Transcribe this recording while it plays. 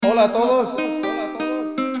Hola a todos. Hola a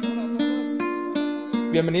todos. Hola a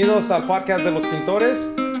todos. Bienvenidos al podcast de los pintores,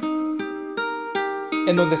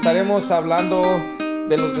 en donde estaremos hablando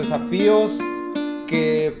de los desafíos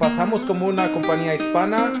que pasamos como una compañía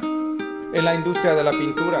hispana en la industria de la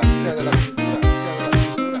pintura.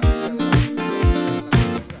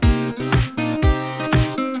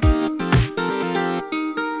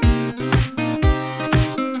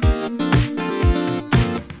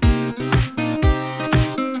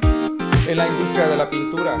 En la industria de la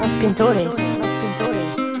pintura. Los pintores, los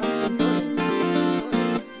pintores, los pintores.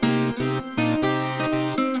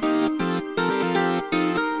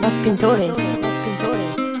 Los pintores, los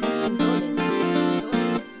pintores, los pintores.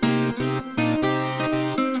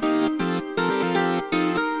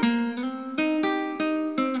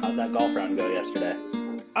 How'd that golf round go yesterday?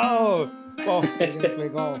 Oh, well, We didn't play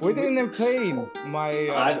golf. we didn't even play.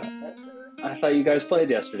 I thought you guys played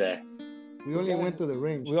yesterday. We only went to the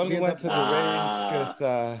range. We only went to the range Ah.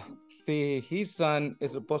 because, see, his son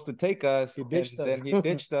is supposed to take us. He ditched and us. Then he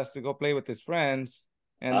ditched us to go play with his friends.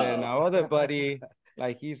 And then our other buddy,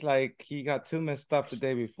 he got too messed up the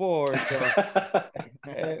day before. So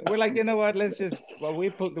we're like, you know what? Let's just, we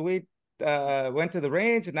went to the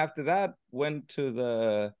range, and after that went to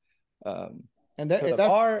the And to the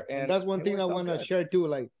bar. and that's one thing I worked out want to good. share too.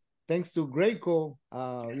 Like thanks to Graco,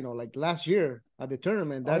 like last year at the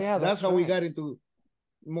tournament, Oh, yeah, that's that's how we right. got into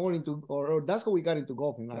or that's how we got into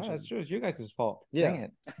golfing. No, Actually, that's true. It's you guys' fault. Yeah. Dang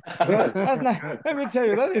it. That's not, let me tell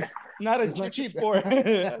you, that is not a It's not cheap cheap. sport.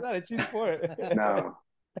 That's not a cheap sport. No.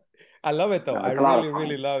 I love it though. No, I it's a lot of really, fun.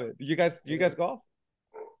 really love it. Do you guys golf?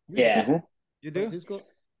 Yeah. Mhm. You do? Francisco.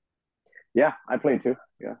 Yeah, I play too.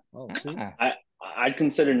 Yeah. Oh, see? Ah, I'd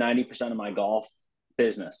consider 90% of my golf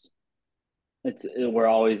business.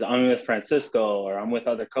 I'm with Francisco, or I'm with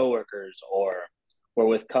other coworkers, or we're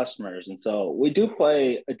with customers. And so we do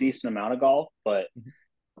play a decent amount of golf, but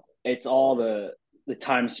it's all the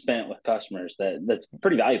time spent with customers that's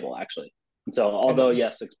pretty valuable actually. And so although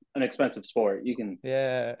yes, it's an expensive sport, you can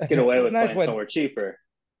yeah. get away It's with nice playing when somewhere cheaper.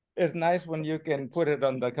 it's nice when you can put it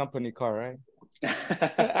on the company car, right?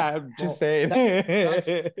 I'm Well, just saying.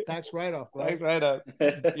 Tax write-off, right? Tax right up.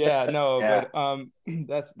 Yeah, no, Yeah.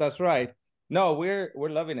 but that's right. No, we're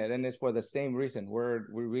loving it, and it's for the same reason.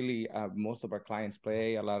 We really most of our clients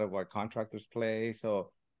play, a lot of our contractors play,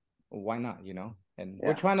 so why not, you know? And Yeah.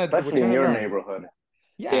 we're trying to Especially in your learn. neighborhood.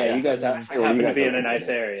 Yeah, you guys I mean, happen you to guys be are in a nice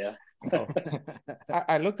located. area. so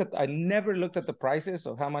I never looked at the prices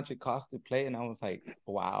of how much it costs to play, and I was like,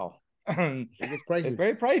 wow. It's pricey. It's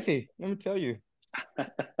very pricey, let me tell you.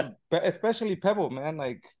 But especially Pebble, man,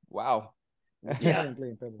 like wow. Yeah.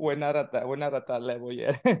 We're not at that level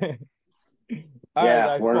yet. All Yeah,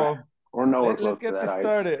 right, guys. we're nowhere Let's close to get that this height.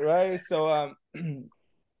 started, right? So,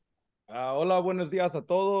 hola, buenos días a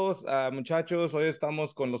todos, muchachos. Hoy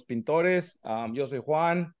estamos con los pintores. Yo soy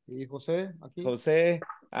Juan, Y José, aquí. José.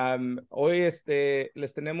 Hoy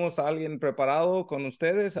les tenemos a alguien preparado con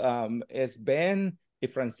ustedes. Es Ben y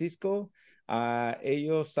Francisco.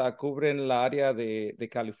 Ellos cubren la área de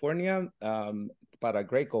California para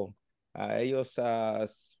Graco. Ellos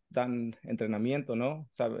dan entrenamiento, ¿no?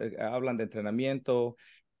 Hablan de entrenamiento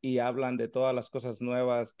y hablan de todas las cosas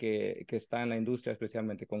nuevas que están en la industria,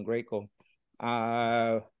 especialmente con Graco.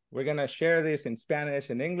 We're going to share this in Spanish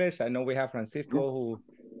and English. I know we have Francisco, who,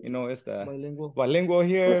 is the bilingual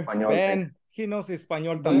here. Español, Ben, he knows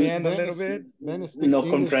Español también a little bit. Ben speaks No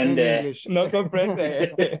English and comprende. English. No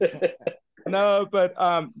comprende. No, but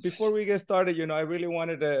before we get started, I really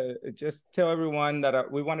wanted to just tell everyone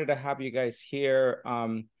that we wanted to have you guys here.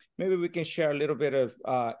 Maybe we can share a little bit of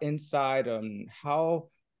insight on how,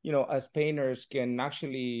 as painters can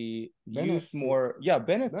actually use more,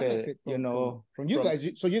 benefit from you guys.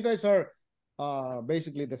 So you guys are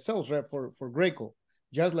basically the sales rep for Graco,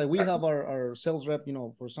 just like we have our sales rep,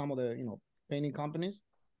 for some of the painting companies.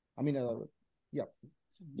 I mean,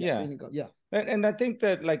 yeah. And I think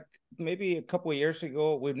that like maybe a couple of years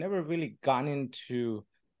ago, we've never really gone into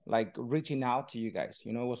like reaching out to you guys.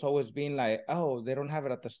 It was always being like, oh, they don't have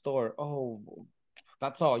it at the store. Oh,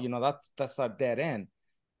 that's all. That's our dead end.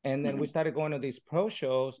 And then we started going to these pro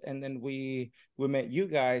shows, and then we met you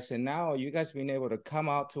guys, and now you guys being able to come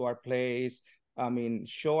out to our place. I mean,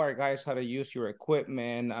 show our guys how to use your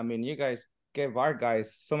equipment. I mean, you guys give our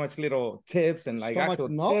guys so much little tips and like actual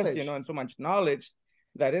tips, and so much knowledge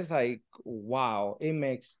that is like, wow, it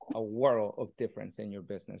makes a world of difference in your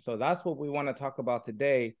business. So that's what we want to talk about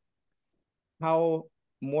today, how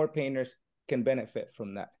more painters can benefit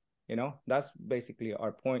from that. That's basically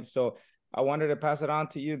our point. So I wanted to pass it on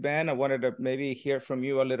to you, Ben. I wanted to maybe hear from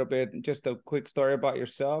you a little bit, just a quick story about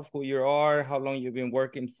yourself, who you are, how long you've been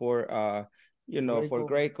working for, for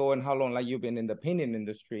Graco, and how long like you've been in the painting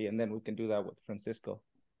industry, and then we can do that with Francisco.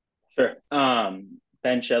 Sure.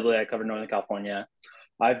 Ben Shebly, I cover Northern California.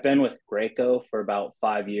 I've been with Graco for about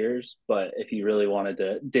 5 years, but if you really wanted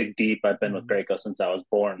to dig deep, I've been with Graco since I was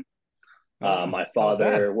born. My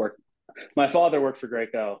father worked for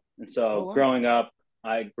Graco, and so growing up,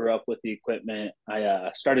 I grew up with the equipment. I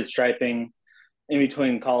started striping in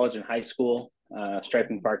between college and high school,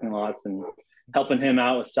 striping parking lots and helping him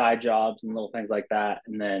out with side jobs and little things like that.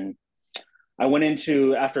 And then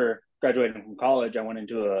after graduating from college, I went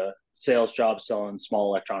into a sales job selling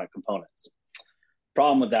small electronic components.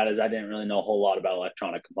 Problem with that is I didn't really know a whole lot about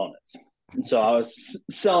electronic components. And so I was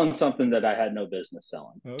selling something that I had no business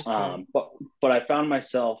selling. Okay. But I found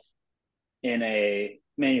myself in a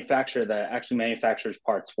manufacturer that actually manufactures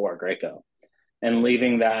parts for Graco. And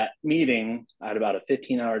leaving that meeting, I had about a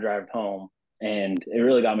 15-hour drive home. And it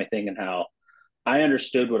really got me thinking how I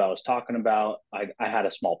understood what I was talking about. I had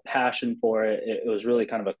a small passion for it. It was really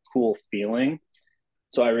kind of a cool feeling.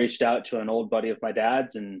 So I reached out to an old buddy of my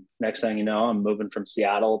dad's, and next thing you know, I'm moving from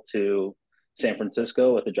Seattle to San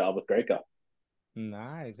Francisco with a job with Graco.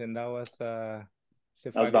 Nice. And that was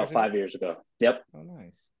about 5 years ago. Yep. Oh,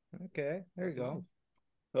 nice. Okay, there you go. Nice.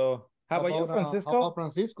 So how about you, Francisco?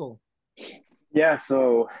 Francisco? Yeah,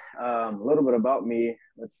 so a little bit about me.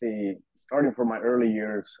 Let's see. Starting from my early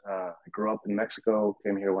years, I grew up in Mexico,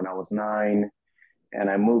 came here when I was 9, and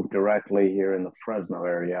I moved directly here in the Fresno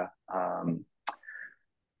area.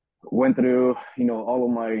 Went through, all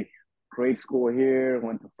of my grade school here,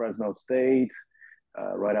 went to Fresno State.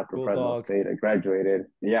 Right after Fresno State, I graduated.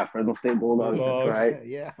 Yeah, Fresno State Bulldogs, right?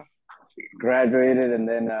 Yeah. Graduated, and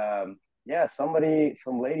then, some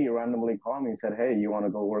lady randomly called me and said, "Hey, you want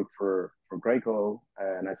to go work for Graco?"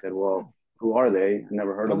 And I said, "Well, who are they?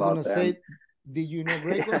 Never heard about them." Say, did you know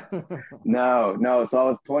Graco? No. So I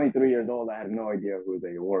was 23 years old. I had no idea who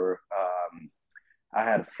they were. I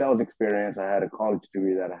had sales experience. I had a college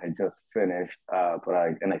degree that I had just finished,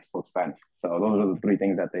 and I spoke Spanish. So those are the 3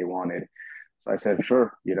 things that they wanted. So I said,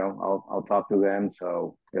 sure, I'll talk to them.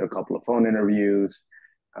 So did a couple of phone interviews,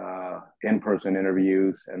 in-person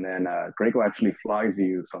interviews, and then Graco actually flies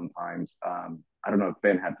you sometimes. I don't know if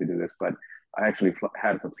Ben had to do this, but I actually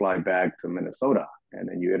had to fly back to Minnesota, and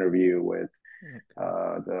then you interview with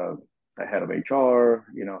the head of HR,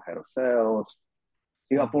 head of sales.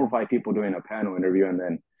 You got 4 or 5 people doing a panel interview, and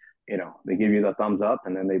then, they give you the thumbs up,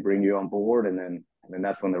 and then they bring you on board, and then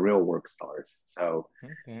that's when the real work starts. So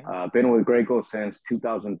been with Graco since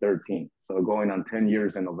 2013. So going on 10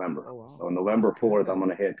 years in November. Oh, wow. So November 4th, I'm going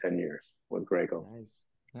to hit 10 years with Graco. Nice.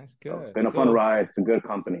 That's good. So it's been a fun ride. It's a good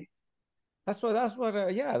company. That's what,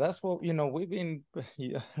 we've been,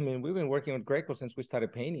 we've been working with Graco since we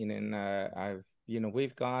started painting, and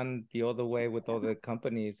we've gone the other way with all the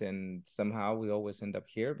companies, and somehow we always end up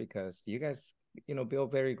here because you guys,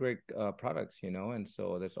 build very great products, and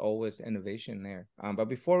so there's always innovation there. But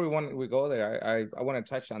before we go there, I want to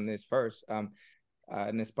touch on this first,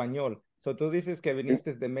 en español. So tú dices que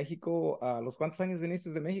viniste de México, ¿los cuántos años viniste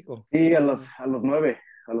de México? Sí, a los 9.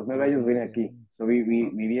 A los 9 años vine aquí. So,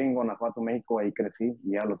 viví en Guanajuato, México, ahí crecí.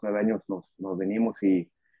 Y a los 9 años nos venimos y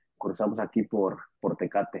cruzamos aquí por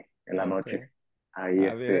Tecate en la noche. Ahí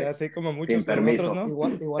así como muchos sin permiso. ¿no?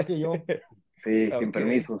 Igual que yo. Sí, sin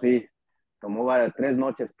permiso, sí. Tomó 3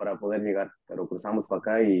 noches para poder llegar, pero cruzamos para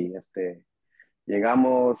acá y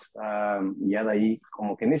llegamos y ya de ahí,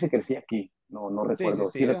 como que ni se crecía aquí. No recuerdo.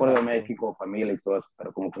 Sí, recuerdo de México, familia y todo eso,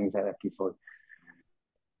 pero como que ni de aquí soy.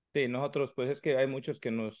 Sí, nosotros, pues es que hay muchos que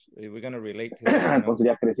we're gonna relate to that, Entonces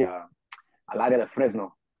ya crecí al área de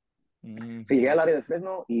Fresno. Sí, llegué al área de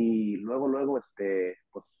Fresno y luego,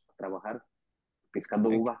 pues, a trabajar, piscando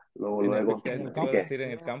uva. Luego. En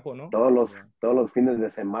el campo, ¿no? Todos los fines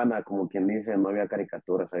de semana, como quien dice, no había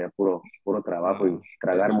caricaturas, había puro trabajo y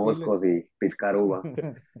tragar moscos y piscar uva.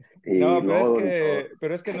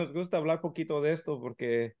 Pero es que nos gusta hablar poquito de esto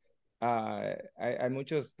porque hay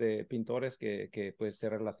muchos pintores que pues se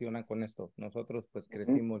relacionan con esto. Nosotros pues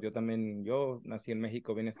crecimos, yo nací en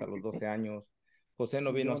México, vine hasta los 12 años, José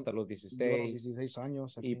no vino hasta los 16. 16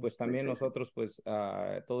 años. Aquí. Y pues también nosotros pues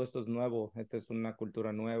todo esto es nuevo, esta es una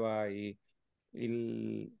cultura nueva y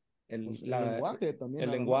el lenguaje también.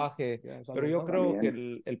 El lenguaje, pero yo creo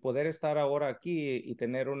que el poder estar ahora aquí y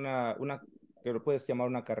tener una que lo puedes llamar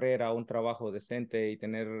una carrera, un trabajo decente y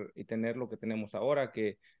tener lo que tenemos ahora,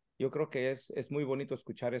 que yo creo que es muy bonito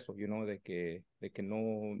escuchar eso, de que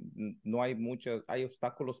no hay hay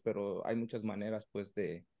obstáculos, pero hay muchas maneras pues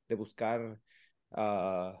de buscar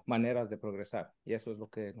maneras de progresar. Y eso es lo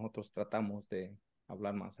que nosotros tratamos de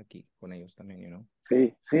hablar más aquí con ellos también, you know.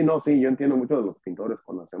 Sí, sí, no, sí, yo entiendo mucho de los pintores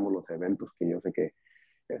cuando hacemos los eventos, que yo sé que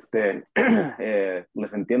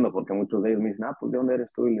les entiendo porque muchos de ellos me dicen, ah, pues ¿de dónde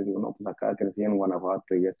eres tú? Y les digo, no, pues acá crecí en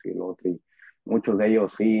Guanajuato y esto y lo otro. Y muchos de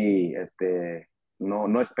ellos sí,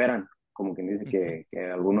 no esperan, como quien dice que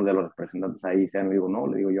algunos de los representantes ahí sean. Le digo, no,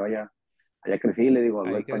 le digo, yo allá crecí, le digo,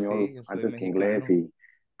 hablé Ahí español crecí, yo soy antes que inglés mexicano. y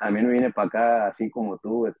también me vine para acá así como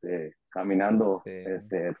tú, caminando,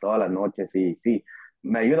 todas las noches y sí,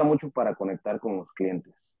 me ayuda mucho para conectar con los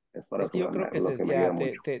clientes. Es para Es que eso yo creo que lo que me ayuda ya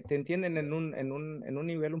mucho. te entienden en un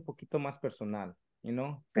nivel un poquito más personal, you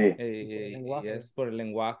know? Sí. Por el Y lenguaje. es por el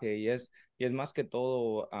lenguaje y es más que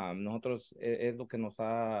todo, nosotros es lo que nos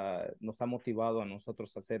ha motivado a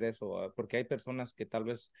nosotros a hacer eso, porque hay personas que tal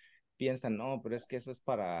vez piensan, no, pero es que eso es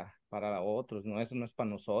para otros, no, eso no es para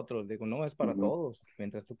nosotros. Digo, no, es para Ujú. todos.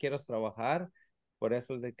 Mientras tú quieras trabajar, por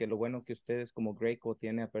eso es de que lo bueno que ustedes como Graco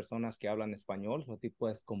tiene a personas que hablan español, o a ti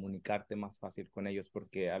puedes comunicarte más fácil con ellos,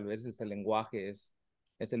 porque a veces el lenguaje es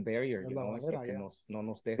el barrier, Es you la know, es lo barrera, que ya. no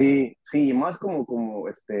nos deja. Sí, sí, y más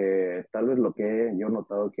tal vez lo que yo he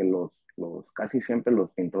notado que casi siempre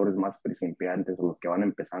los pintores más principiantes o los que van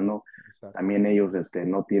empezando, Exacto. también ellos,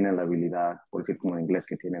 no tienen la habilidad, por decir como en inglés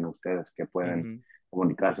que tienen ustedes, que pueden Ujú.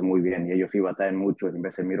 comunicarse muy bien y ellos sí batallan mucho, en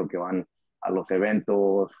vez de miro que van a los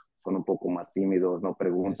eventos, son un poco más tímidos, no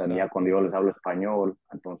preguntan, y ya cuando Exacto. yo les hablo español,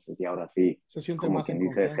 entonces y ahora sí, Se siente como más en quien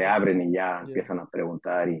dice, se confianza. abren y ya Yeah. empiezan a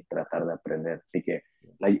preguntar y tratar de aprender. Así que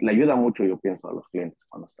le ayuda mucho, yo pienso, a los clientes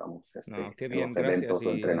cuando estamos No, qué en bien, los gracias. eventos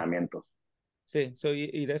o entrenamientos. Sí,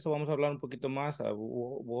 y de eso vamos a hablar un poquito más.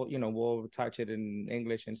 You know, we'll touch it in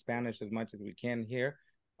English and Spanish as much as we can here.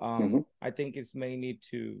 Ujú. I think it's mainly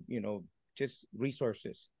to, you know, just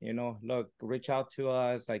resources, you know, look, reach out to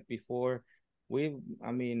us like before.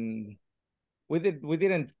 I mean, we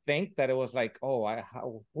didn't think that it was like, oh,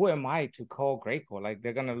 who am I to call Graco? Like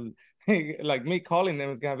they're gonna, like me calling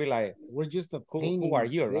them is gonna be like, We're just a who are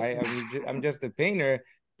painting you, right? I business. mean, I'm just a painter.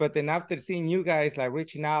 But then after seeing you guys like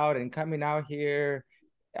reaching out and coming out here,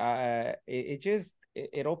 it just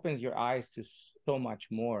it opens your eyes to so much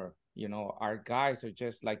more. You know, our guys are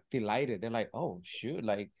just like delighted. They're like, oh shoot,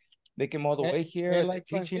 like they came all the And, way here. and They're like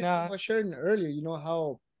teaching Francisco was us. sharing earlier, you know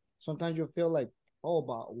how sometimes you feel like, oh,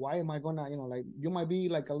 but why am I gonna, like you might be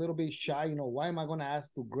like a little bit shy, why am I gonna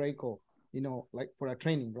ask to Graco, like for a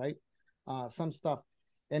training, right? Some stuff.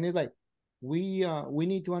 And it's like we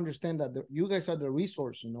need to understand that you guys are the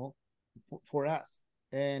resource, for us.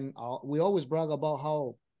 And we always brag about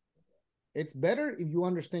how it's better if you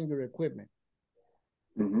understand your equipment.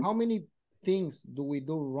 Ujú. How many things do we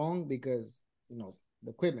do wrong because the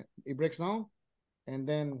equipment it breaks down, and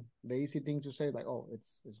then the easy thing to say like, oh,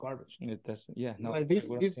 it's garbage. It does, yeah, no, Like we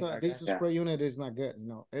don't think like this that. Yeah. spray unit is not good.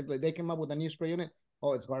 Like they came up with a new spray unit.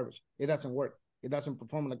 Oh, it's garbage. It doesn't work. It doesn't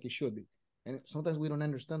perform like it should be. And sometimes we don't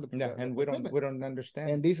understand Yeah, and the equipment. we don't understand.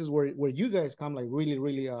 And this is where you guys come like really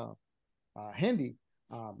really handy.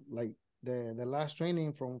 Like the last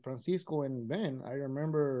training from Francisco and Ben, I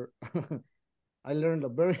remember I learned a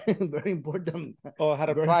very very important Oh, how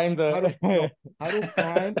to prime how to the how to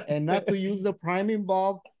prime and not to use the priming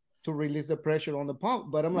valve to release the pressure on the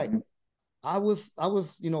pump. But I'm like, Ujú. I was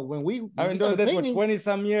when we I've been doing started this for painting, 20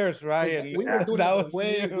 some years, right? And we were Yeah. doing it that the was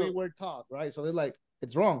way we new. were taught, right? So it's like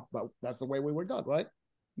it's wrong, but that's the way we were taught, right?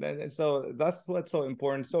 So that's what's so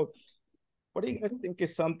important. So what do you guys think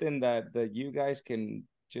is something that you guys can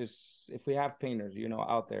just, if we have painters, you know,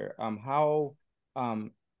 out there, how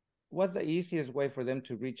um what's the easiest way for them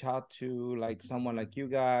to reach out to like someone like you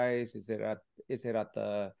guys? Is it at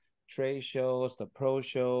the trade shows, the pro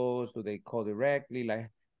shows? Do they call directly? Like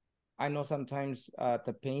I know sometimes at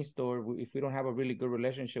the paint store, if we don't have a really good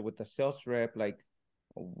relationship with the sales rep, like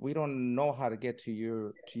we don't know how to get to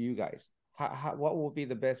you guys. What will be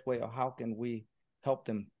the best way, or how can we help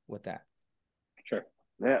them with that? Sure.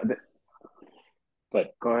 Yeah,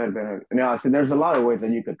 But go ahead, Ben. Now, see, there's a lot of ways that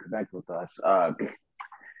you could connect with us.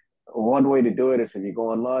 One way to do it is if you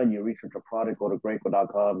go online, you research a product, go to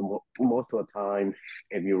Graco.com. Most of the time,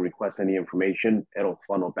 if you request any information, it'll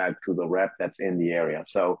funnel back to the rep that's in the area.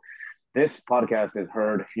 So this podcast is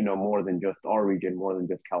heard, more than just our region, more than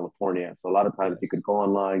just California. So a lot of times you Yes. could go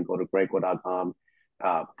online, go to Graco.com,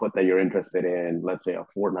 put that you're interested in, let's say a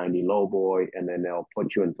 490 low boy, and then they'll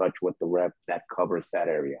put you in touch with the rep that covers that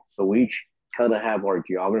area. So we each kind of have our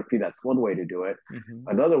geography. That's one way to do it. Mm-hmm.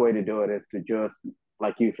 Another way to do it is to just,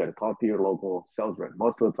 like you said, talk to your local sales rep.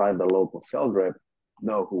 Most of the time, the local sales rep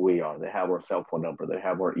know who we are. They have our cell phone number. They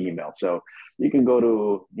have our email. So you can go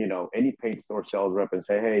to, any paint store sales rep and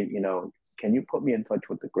say, hey, can you put me in touch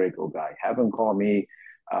with the Graco guy? Have him call me.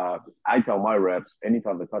 I tell my reps,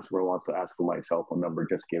 anytime the customer wants to ask for my cell phone number,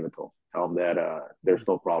 just give it to them. Tell them that there's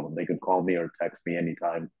no problem. They can call me or text me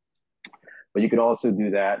anytime. But you could also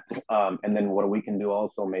do that. And then what we can do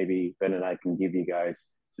also, maybe Ben and I can give you guys,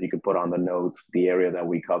 so you can put on the notes the area that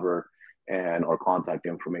we cover and or contact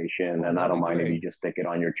information. And I don't mind if you just stick it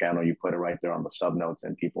on your channel. You put it right there on the sub notes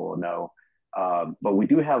and people will know. But we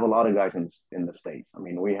do have a lot of guys in the States. I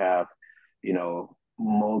mean, we have,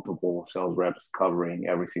 multiple sales reps covering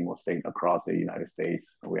every single state across the United States.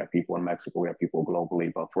 We have people in Mexico, we have people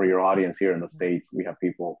globally, but for your audience here in the States, we have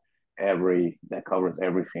people that covers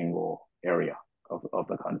every single area of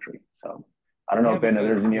the country. So I don't know, Ben, if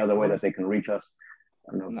there's any other way that they can reach us.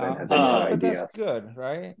 I don't know if Ben has any other ideas. That's good,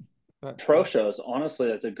 right? Pro shows, honestly,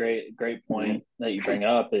 that's a great point that you bring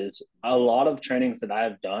up. Is a lot of trainings that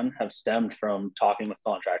I've done have stemmed from talking with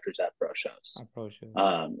contractors at pro shows,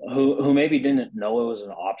 who maybe didn't know it was an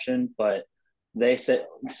option, but they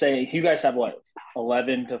say you guys have what,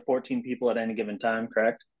 11 to 14 people at any given time,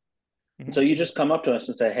 correct? Mm-hmm. So you just come up to us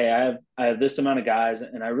and say, hey, I have this amount of guys,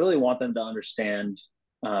 and I really want them to understand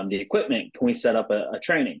the equipment. Can we set up a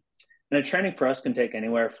training? And a training for us can take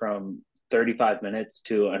anywhere from 35 minutes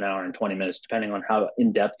to an hour and 20 minutes, depending on how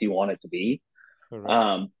in-depth you want it to be.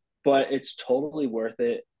 But it's totally worth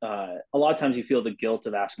it. A lot of times you feel the guilt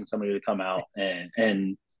of asking somebody to come out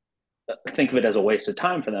and think of it as a waste of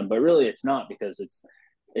time for them, but really it's not, because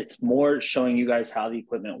it's more showing you guys how the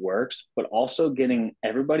equipment works, but also getting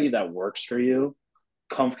everybody that works for you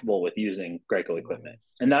comfortable with using Graco equipment.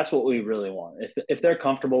 And that's what we really want. If they're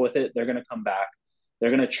comfortable with it, they're going to come back. They're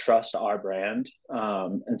going to trust our brand.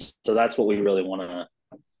 And so that's what we really want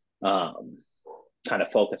to kind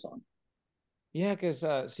of focus on. Yeah, because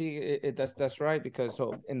that's right. Because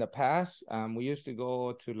so in the past, we used to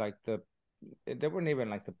go to they weren't even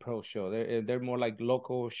like the pro show. They're more like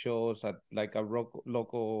local shows at like a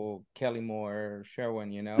local Kellymore, Sherwin,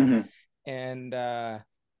 Mm-hmm. And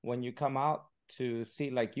when you come out to see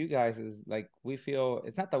like you guys, is like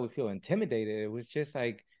it's not that we feel intimidated. It was just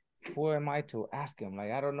like, who am I to ask him?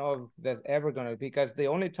 Like, I don't know if that's ever going to be, because the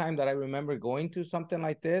only time that I remember going to something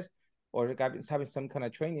like this or having some kind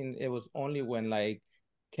of training, it was only when like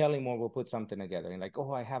Kellymore will put something together and like,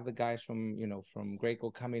 oh, I have the guys from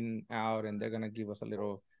Graco coming out and they're going to give us a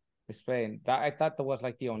little display. And I thought that was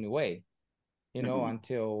like the only way,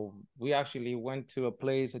 until we actually went to a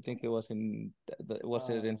place, I think it was in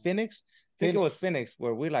Phoenix? I think it was Phoenix,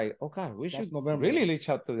 where we like, oh God, we should really reach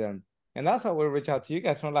out to them. And that's how we reach out to you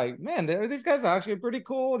guys. We're like, man, these guys are actually pretty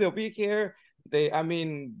cool. They'll be here. The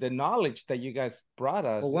knowledge that you guys brought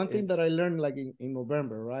us. Well, one thing that I learned like in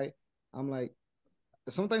November, right? I'm like,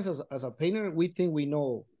 sometimes as a painter, we think we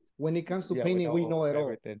know. When it comes to painting, we know it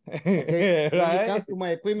all. Okay? Right? When it comes to my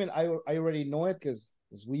equipment, I already know it because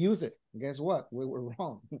we use it. Guess what? We were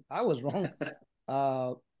wrong. I was wrong.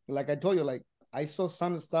 Like I told you, like I saw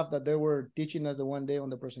some stuff that they were teaching us the one day on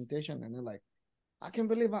the presentation, and they're like, I can't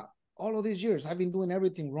believe all of these years I've been doing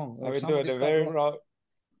everything wrong. I've been doing it very wrong.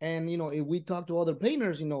 And if we talk to other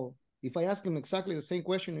painters, if I ask them exactly the same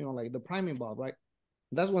question, like the priming bulb, right?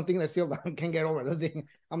 That's one thing that still can't get over. That thing,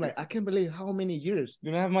 I'm like, I can't believe how many years.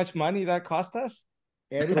 You know how much money that cost us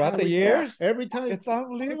throughout the years. Every time it's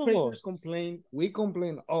unbelievable. Painters we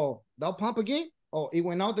complain. Oh, that pump again. Oh, it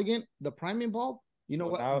went out again. The priming bulb. You know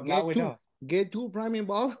what? Now we know. Get 2 priming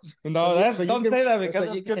bulbs. No, don't say that,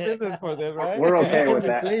 because it's good business for them, right? We're okay with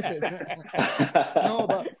that.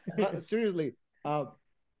 No, but seriously,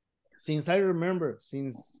 since I remember,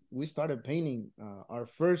 since we started painting, our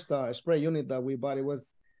first spray unit that we bought,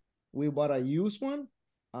 we bought a used one.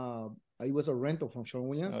 It was a rental from Sean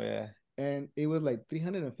Williams. Oh yeah. And it was like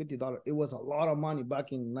 $350. It was a lot of money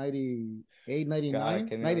back in 98, 99,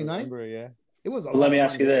 99. Remember, yeah. It was a lot. Let me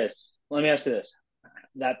ask you this.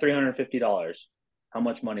 That $350, how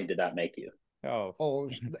much money did that make you? Oh,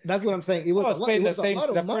 that's what I'm saying. It was paid the same.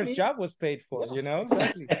 The first job was paid for,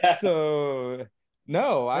 Exactly. So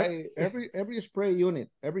no, every spray unit,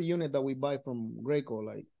 every unit that we buy from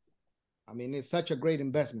Graco, it's such a great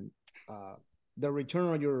investment. The return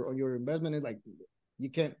on your investment is like, you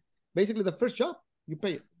can't. Basically, the first job you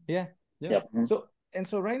pay it. Yeah. Yep.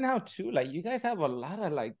 So right now too, like you guys have a lot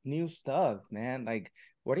of like new stuff, man. Like,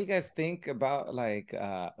 what do you guys think about like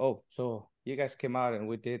so you guys came out and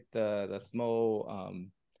we did the small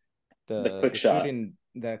the quick shot.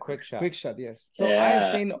 The quick shot. Quick shot, yes. So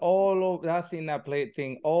yes. I've seen that plate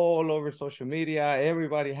thing all over social media.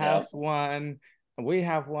 Everybody has one. We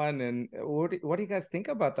have one. And what do you guys think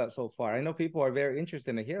about that so far? I know people are very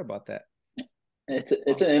interested to hear about that.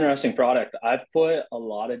 It's an interesting product. I've put a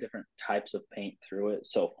lot of different types of paint through it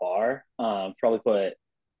so far. Probably put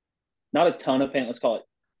not a ton of paint. Let's call it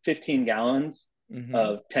 15 gallons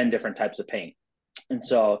of 10 different types of paint. And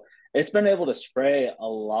so it's been able to spray a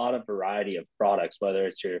lot of variety of products, whether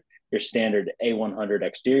it's your standard A100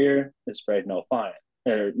 exterior, it sprayed no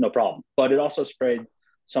problem. But it also sprayed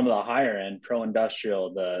some of the higher end pro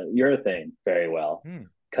industrial, the urethane very well.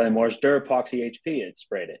 Kelly Moore's Durapoxy HP, it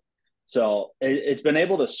sprayed it. So it's been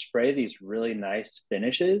able to spray these really nice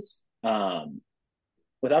finishes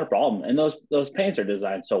without a problem. And those paints are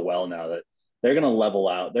designed so well now that they're going to level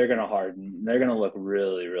out, they're going to harden, they're going to look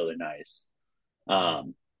really, really nice.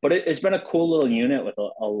 But it's been a cool little unit with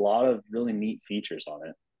a lot of really neat features on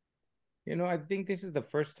it. You know, I think this is the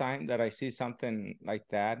first time that I see something like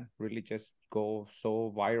that really just go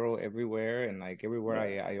so viral everywhere. And like everywhere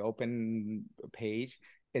I open a page,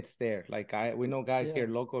 it's there. Like we know guys here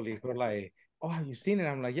locally who are like, oh, have you seen it?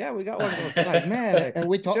 I'm like, yeah, we got one of those. Like, man, like, and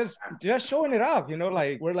we talk just showing it off, you know,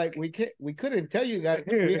 like we're like we couldn't tell you guys.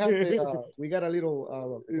 We have the we got a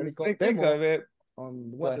little what do you call it, demo of it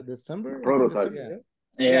on December prototype.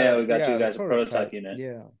 Yeah, we got you guys a prototype unit.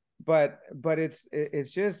 Yeah, but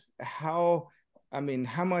it's just how, I mean,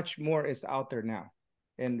 how much more is out there now,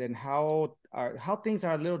 and then how things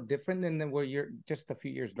are a little different than where you're just a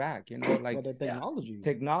few years back, you know, like the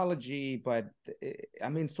technology. But I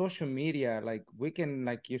mean, social media, like we can,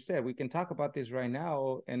 like you said, we can talk about this right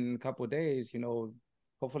now in a couple of days, you know.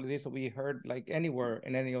 Hopefully this will be heard like anywhere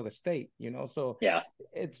in any other state, you know. So yeah,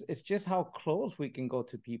 it's just how close we can go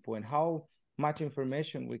to people and how much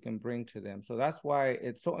information we can bring to them. So that's why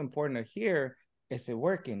it's so important to hear, is it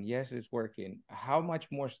working? Yes, it's working. How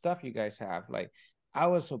much more stuff you guys have? Like, I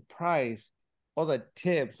was surprised, all the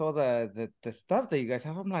tips, all the stuff that you guys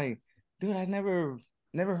have. I'm like, dude, I never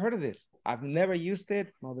heard of this. I've never used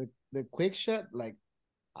it. No, the quick shot, like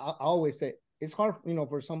I always say, it's hard, you know,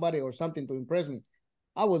 for somebody or something to impress me.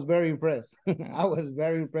 I was very impressed. I was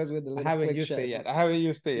very impressed with the little quick shot. I haven't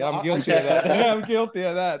used it yet. I'm guilty of that. I'm guilty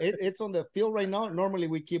of that. It's on the field right now. Normally,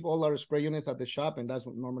 we keep all our spray units at the shop, and that's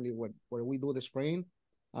normally where we do the spraying.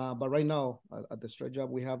 But right now, at the straight job,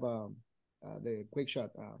 we have the quick shot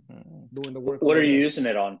doing the work. What are you using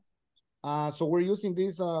it on? So we're using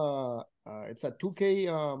this. It's a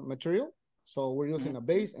 2K material. So we're using a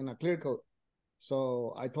base and a clear coat.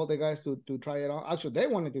 So I told the guys to try it on. Actually, they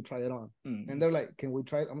wanted to try it on, and they're like, "Can we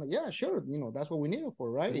try it?" I'm like, "Yeah, sure. You know, that's what we need it for,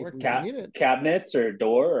 right? If we need it." Cabinets or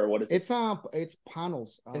door or what is it? It's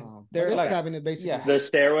panels. They're like cabinet basically. Yeah. The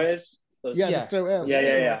stairways. The stairwell.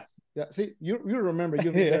 Yeah. See, you remember,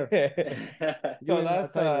 you've been there. So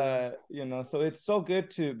that's you know, so it's so good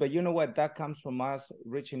to, but you know what, that comes from us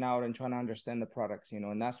reaching out and trying to understand the products, you know,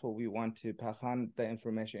 and that's what we want to pass on the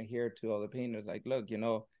information here to all the painters. Like, look, you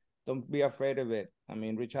know, don't be afraid of it. I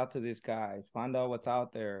mean, reach out to these guys, find out what's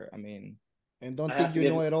out there. I mean, and don't think you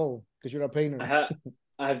know it all because you're a painter.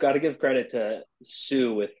 I've got to give credit to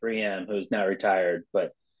Sue with 3M, who's now retired.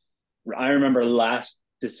 But I remember last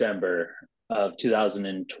December of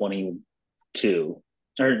 2022,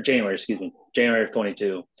 or January of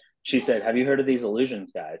 22, she said, "Have you heard of these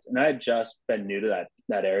Illusions guys?" And I had just been new to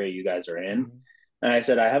that area you guys are in. And I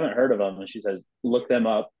said, "I haven't heard of them." And she said, "Look them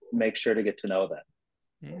up, make sure to get to know them."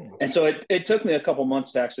 And so it took me a couple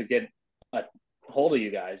months to actually get a hold of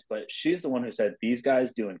you guys, but she's the one who said these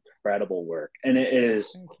guys do incredible work, and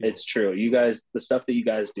it's true. You guys, the stuff that you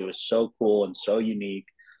guys do is so cool and so unique,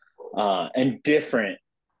 and different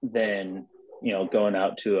than, you know, going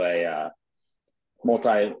out to a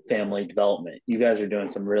multi-family development. You guys are doing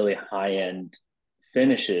some really high end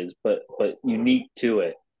finishes, but unique to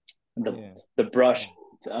it. The brush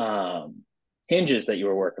hinges that you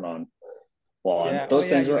were working on. Those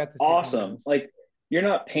things were awesome. Like, you're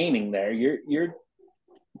not painting there. You're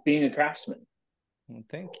being a craftsman. Well,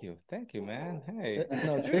 thank you, man. Hey,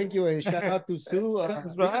 no, thank you, and shout out to Sue.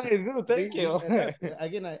 That's right, Sue. Thank you.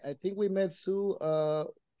 Again, I think we met Sue.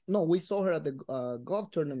 No, we saw her at the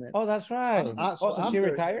golf tournament. Oh, that's right. So she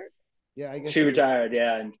retired. Yeah, I guess she retired.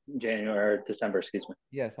 Yeah, in January or December. Excuse me.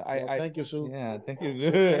 Yes, thank you, Sue. Yeah, thank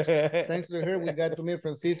you. Thanks to her, we got to meet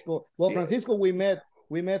Francisco. Well, Francisco, we met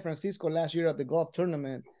Francisco last year at the golf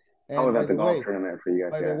tournament. And I was at the golf tournament for you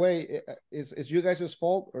guys. By the way, it's you guys'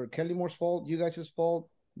 fault or Kelly Moore's fault, you guys' fault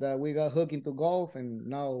that we got hooked into golf, and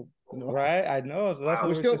now, you know, right? I know. So that's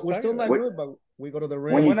we're still not good, but we go to the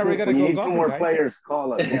range. When are we gonna go golf? Two more players,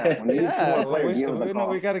 call us. Yeah, when you need two more players,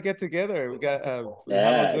 we got to get together. We got we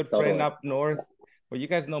have a good friend up north. Well, you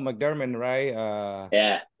guys know McDermott, right?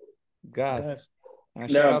 Yeah. Gus.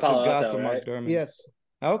 Shout out to Gus from McDermott. Yes.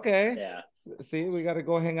 Okay. Yeah. See, we got to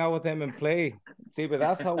go hang out with him and play. See, but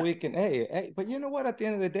that's how we can. Hey, but you know what? At the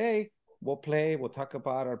end of the day, we'll play. We'll talk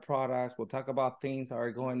about our products. We'll talk about things that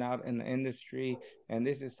are going out in the industry, and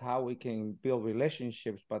this is how we can build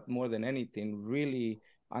relationships. But more than anything, really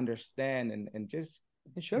understand and just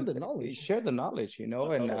And share the knowledge. Share the knowledge, you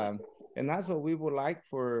know, and that's what we would like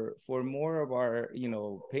for more of our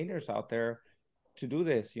painters out there to do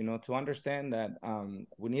this, to understand that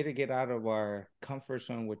we need to get out of our comfort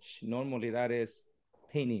zone, which normally that is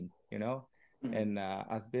painting, and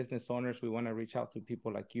as business owners, we want to reach out to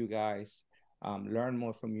people like you guys, learn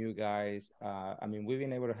more from you guys. I mean, we've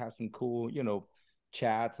been able to have some cool,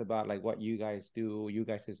 chats about like what you guys do, you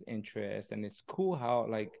guys' interest, and it's cool how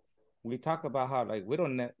like we talk about how like we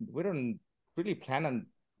don't really plan on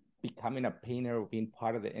becoming a painter or being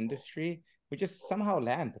part of the industry. We just somehow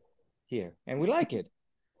land here and we like it,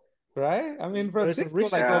 right? I mean, Francisco,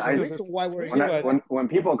 when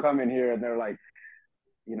people come in here and they're like,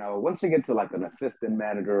 once you get to like an assistant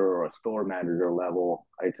manager or a store manager level,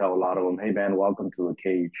 I tell a lot of them, hey man, welcome to the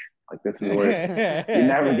cage. Like this is where you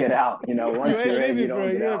never get out. Once you're in, you don't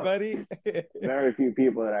get out. Buddy. Very few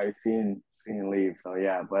people that I've seen leave. So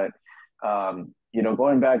yeah, but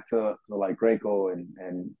going back to like Graco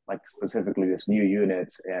and like specifically this new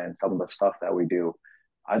units and some of the stuff that we do,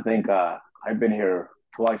 I think I've been here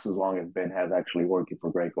twice as long as Ben has actually working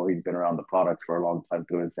for Graco. He's been around the products for a long time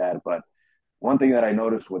through his dad. But one thing that I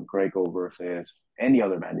noticed with Graco versus any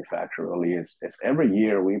other manufacturer really is every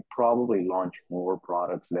year we probably launch more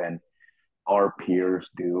products than our peers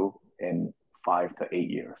do in 5 to 8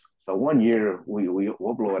 years. So one year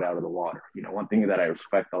we'll blow it out of the water. One thing that I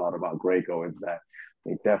respect a lot about Graco is that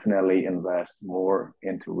they definitely invest more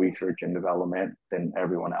into research and development than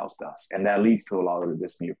everyone else does. And that leads to a lot of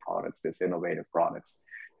this new products, this innovative products.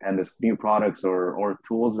 And this new products or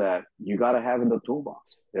tools that you got to have in the toolbox.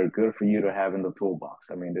 They're good for you to have in the toolbox.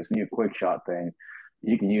 I mean, this new quick shot thing,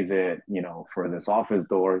 you can use it, for this office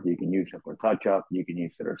door. You can use it for touch up. You can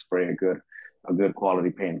use it to spray a good quality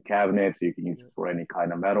paint cabinets. You can use it for any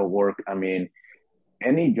kind of metal work. I mean,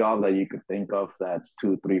 any job that you could think of that's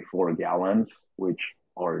 2, 3, 4 gallons, which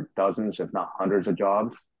are dozens, if not hundreds of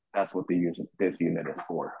jobs, that's what this unit is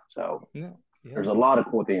for. So there's a lot of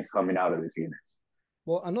cool things coming out of this unit.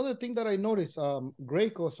 Well, another thing that I noticed,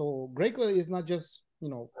 Graco. So Graco is not just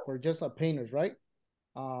for just painters, right?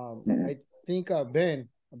 I think Ben,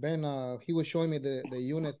 he was showing me the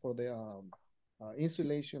unit for the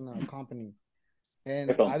insulation company,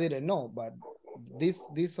 and I didn't know, but this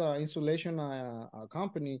insulation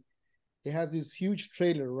company, it has this huge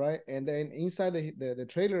trailer, right? And then inside the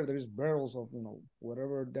trailer, there's barrels of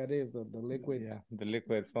whatever that is, the liquid, the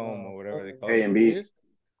liquid foam or whatever they call it. A and B.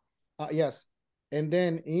 Yes. And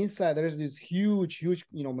then inside there's this huge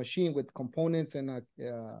machine with components and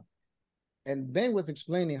Ben was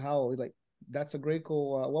explaining how like that's a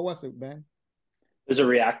Graco. What was it, Ben? There's a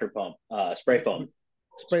reactor pump, spray foam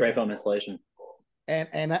insulation.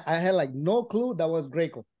 And I had like no clue that was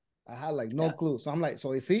Graco. I had like no clue. So I'm like,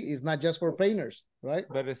 so you see, it's not just for painters, right?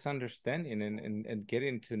 But it's understanding and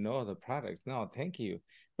getting to know the products. No, thank you.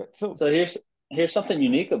 But so here's something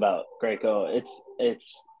unique about Graco.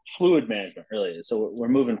 It's fluid management, really. So we're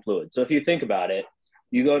moving fluid. So if you think about it,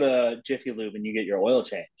 you go to Jiffy Lube and you get your oil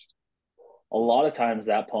changed. A lot of times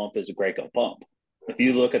that pump is a Graco pump. If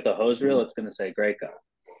you look at the hose reel, it's going to say Graco.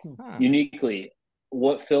 Uniquely,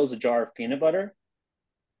 what fills a jar of peanut butter?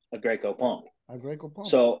 A Graco pump. A Graco pump.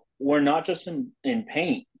 So we're not just in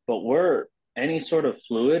paint, but we're any sort of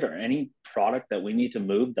fluid or any product that we need to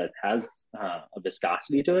move that has a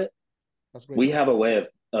viscosity to it. That's great. We have a way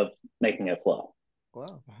of making it flow.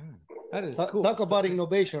 Wow. That is cool. Talk about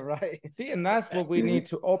innovation, right? See, and that's what we need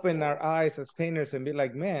to open our eyes as painters and be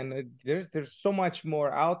like, man, there's so much more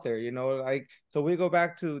out there, like, so we go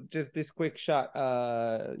back to just this quick shot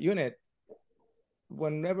unit.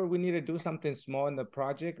 Whenever we need to do something small in the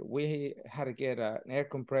project, we had to get an air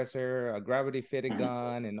compressor, a gravity fitted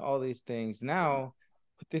gun, and all these things. Now,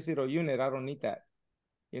 with this little unit, I don't need that,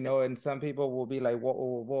 and some people will be like,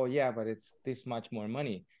 well, yeah, but it's this much more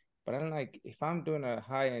money. But I'm like, if I'm doing a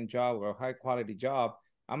high-end job or a high-quality job,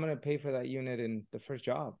 I'm going to pay for that unit in the first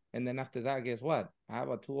job. And then after that, guess what? I have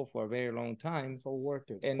a tool for a very long time. So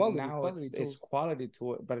worth it. And now it's quality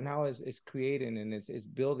to it. But now it's creating and it's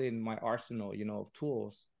building my arsenal, of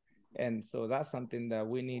tools. And so that's something that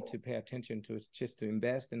we need to pay attention to, is just to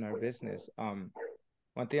invest in our business.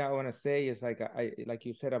 One thing I want to say is like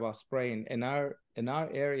you said about spraying. In our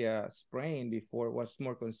area, spraying before was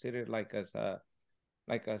more considered like as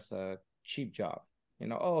a cheap job,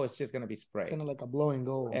 it's just gonna be spray, kind of like a blow and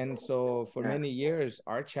go. And so for many years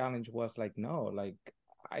our challenge was like, no, like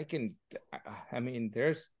I mean,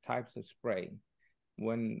 there's types of spray.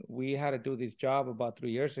 When we had to do this job about 3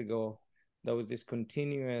 years ago, there was this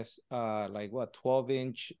continuous,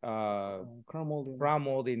 12-inch crown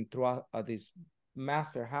molding throughout this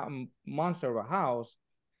monster of a house.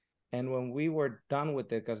 And when we were done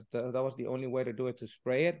with it, because that was the only way to do it, to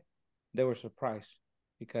spray it, they were surprised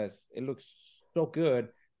because it looks so good.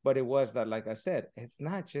 But it was that, like I said, it's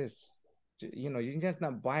not just, you're just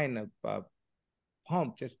not buying a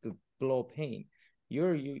pump just to blow paint.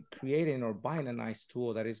 You're creating or buying a nice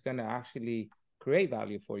tool that is going to actually create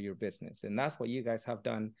value for your business. And that's what you guys have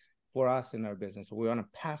done for us in our business. So we want to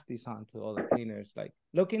pass this on to all the painters. Like,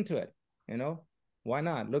 look into it, why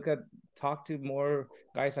not? Talk to more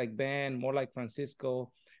guys like Ben, more like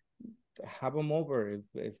Francisco, have them over.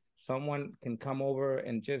 If someone can come over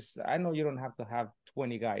and I know you don't have to have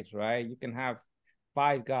 20 guys, right? You can have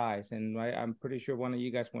 5 guys. And I'm pretty sure one of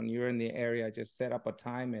you guys, when you're in the area, just set up a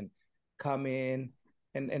time and come in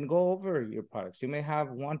and go over your products. You may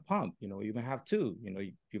have 1 pump, you may have 2,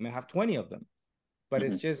 you may have 20 of them, but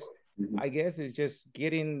it's just, I guess it's just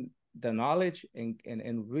getting the knowledge and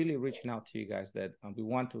really reaching out to you guys that we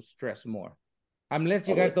want to stress more. Unless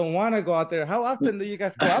you guys don't want to go out there. How often do you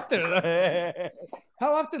guys go out there?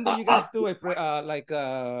 How often do you guys do a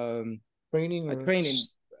training?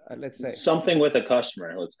 Let's say something with a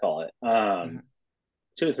customer. Let's call it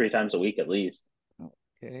 2 or 3 times a week at least.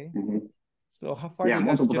 Okay. So how far do you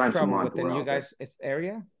guys just travel within you guys'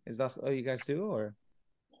 area? Is that all you guys do, or?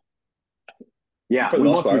 Yeah, we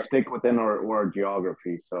mostly stick within our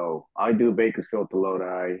geography. So I do Bakersfield to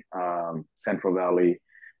Lodi, Central Valley,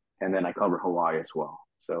 and then I cover Hawaii as well.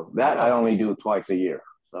 So that I only do twice a year.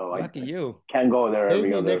 So lucky you. Can't go there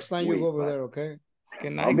every other next time week, you go over there, okay?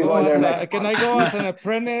 Can I go as an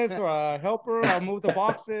apprentice or a helper? I'll move the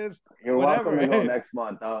boxes. You're welcome to go next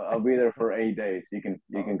month. I'll be there for 8 days. You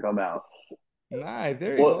can come out. Nice.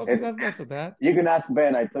 There you go. That's not so bad. You can ask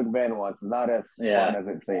Ben. I took Ben once. It's not as fun as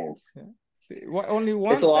it seems. Yeah. See, only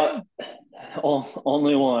once? It's a lot.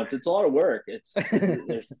 Only once. It's a lot of work.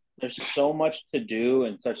 There's so much to do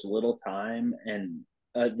in such little time, and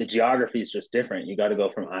the geography is just different. You got to go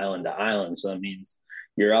from island to island, so that means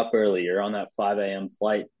you're up early. You're on that 5 a.m.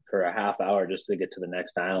 flight for a half hour just to get to the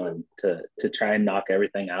next island to try and knock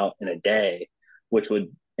everything out in a day, which would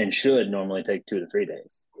and should normally take 2 to 3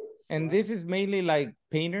 days. And this is mainly like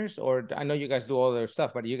painters, or I know you guys do all their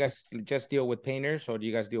stuff, but do you guys just deal with painters, or do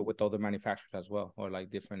you guys deal with other manufacturers as well, or like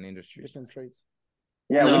different industries? Different trades.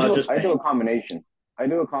 Yeah, I do a combination.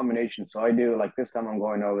 So I do, like, this time I'm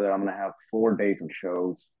going over there, I'm going to have 4 days of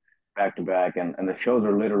shows back to back. And the shows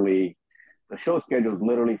are the show schedule is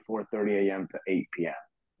literally 4:30 a.m. to 8 p.m.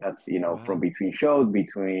 That's, from between shows,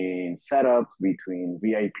 between setups, between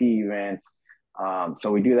VIP events. So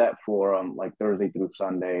we do that for like Thursday through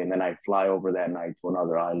Sunday, and then I fly over that night to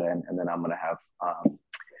another island, and then I'm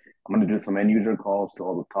gonna do some end user calls to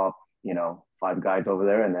all the top 5 guys over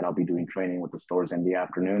there, and then I'll be doing training with the stores in the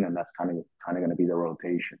afternoon, and that's kind of going to be the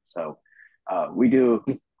rotation. So we do.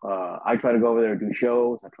 I try to go over there and do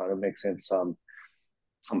shows. I try to mix in some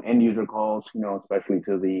end user calls, especially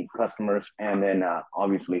to the customers, and then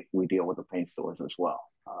obviously we deal with the paint stores as well,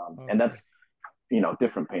 and that's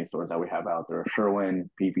different paint stores that we have out there. Sherwin,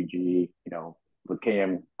 PPG, the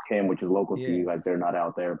KM, which is local to you guys. They're not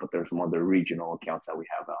out there, but there's some other regional accounts that we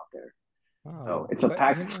have out there. So it's a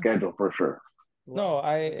packed schedule for sure. No,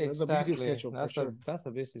 it's a busy schedule. That's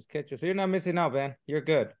a busy schedule. So you're not missing out, man. You're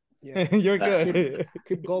good. Yeah. You're good.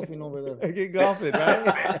 Keep golfing over there. Keep golfing,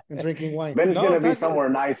 right? And drinking wine. Ben's going to be somewhere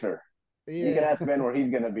nicer. Yeah. You can ask Ben where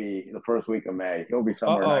he's going to be the first week of May. He'll be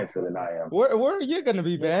somewhere nicer than I am. Where are you going to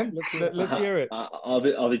be, Ben? Let's hear it.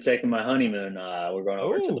 I'll be taking my honeymoon. We're going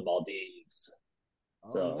over to the Maldives.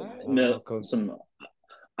 Nice. Some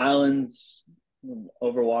islands,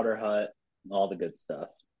 overwater hut, all the good stuff.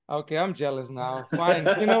 Okay, I'm jealous now. Fine.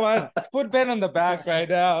 You know what? Put Ben on the back right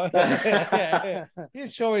now.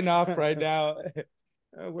 He's showing off right now.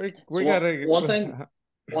 One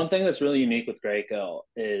thing that's really unique with Graco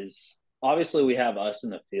is obviously we have us in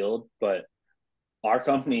the field, but our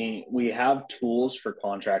company, we have tools for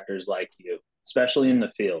contractors like you, especially in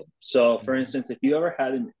the field. So for instance, if you ever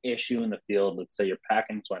had an issue in the field, let's say your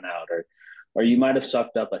packings went out, or you might have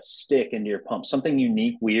sucked up a stick into your pump, something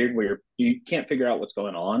unique, weird, where you can't figure out what's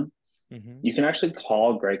going on, you can actually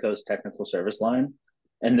call Graco's technical service line,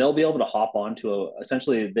 and they'll be able to hop onto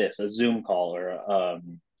essentially a Zoom call or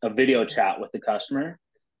a video chat with the customer.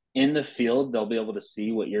 In the field, they'll be able to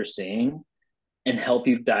see what you're seeing and help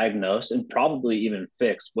you diagnose and probably even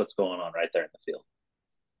fix what's going on right there in the field.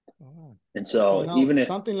 Oh. And so now, even if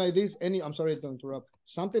something like this, I'm sorry to interrupt.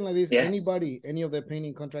 Something like this, anybody, any of the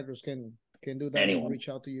painting contractors can do that. Anyone. And reach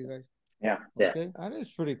out to you guys. Yeah. Okay. That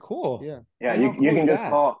is pretty cool. Yeah. Yeah. You can just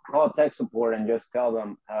call tech support and just tell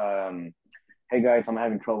them, hey guys, I'm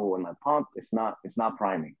having trouble with my pump. It's not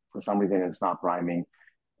priming. For some reason, it's not priming.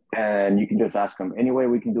 And you can just ask them, anyway,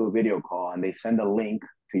 we can do a video call. And they send a link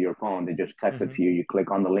to your phone. They just text it to you. You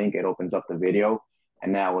click on the link, it opens up the video.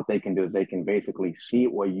 And now what they can do is they can basically see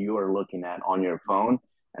what you are looking at on your phone.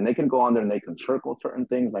 And they can go on there and they can circle certain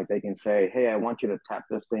things. Like they can say, hey, I want you to tap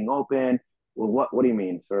this thing open. Well, what do you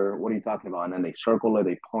mean, sir? What are you talking about? And then they circle it,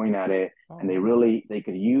 they point at it, and they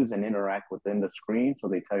could use and interact within the screen. So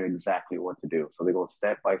they tell you exactly what to do. So they go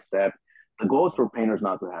step by step. The goal is for painters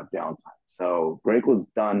not to have downtime. So Graco's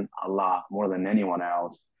done a lot more than anyone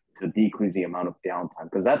else to decrease the amount of downtime,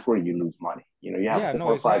 because that's where you lose money. You have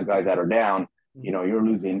 4 or 5 guys that are down, you're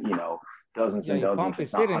losing, dozens and dozens,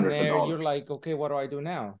 if not hundreds of dollars. You're like, okay, what do I do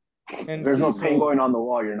now? And there's no paint going on the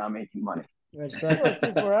wall, you're not making money.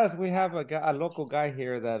 Exactly. For us, we have a local guy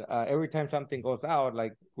here that every time something goes out,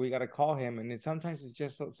 like we got to call him. And sometimes it's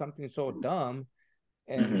just something so dumb.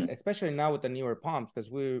 And especially now with the newer pumps,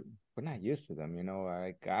 because we're not used to them,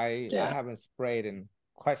 like I haven't sprayed in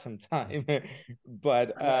quite some time,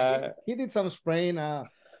 but he did some spraying. I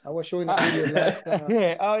was showing a video last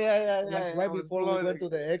right before we went to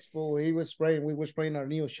the expo, he was spraying. We were spraying our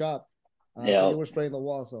new shop. So you were spraying the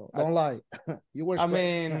wall, so don't lie. You were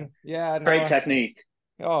spraying. Great technique.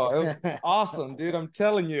 Oh, it was awesome, dude! I'm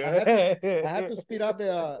telling you. I had to speed up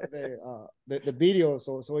the video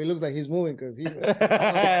so it looks like he's moving, because he was.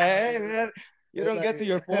 You don't get to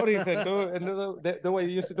your 40s and do the way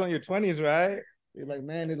you used to do in your 20s, right? You're like,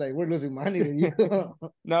 man, it's like we're losing money.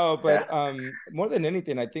 No, but more than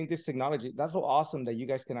anything, I think this technology, that's so awesome that you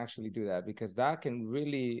guys can actually do that, because that can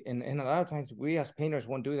really, and a lot of times we as painters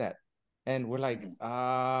won't do that. And we're like,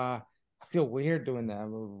 I feel weird doing that.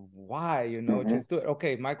 Why? Just do it.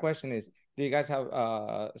 Okay, my question is, do you guys have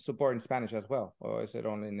support in Spanish as well, or is it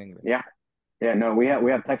only in English? Yeah. No, we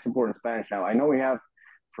have tech support in Spanish now. I know we have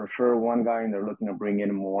for sure one guy, and they're looking to bring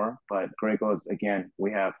in more. But Graco's, again,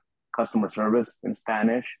 we have customer service in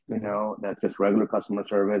Spanish. That's just regular customer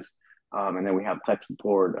service. And then we have tech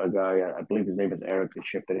support. A guy, I believe his name is Eric, they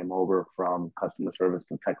shifted him over from customer service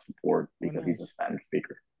to tech support because he's a Spanish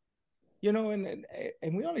speaker. And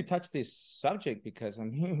we only touch this subject because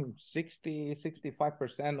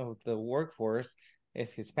 65% of the workforce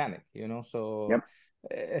is Hispanic, so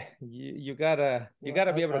you gotta be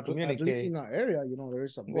able to communicate. At least in our area,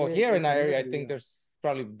 there's a here in our area, I think there's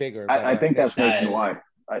probably bigger. I think that's nationwide.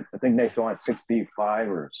 I think nationwide 65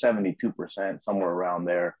 or 72%, somewhere around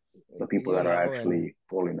there, the people that are actually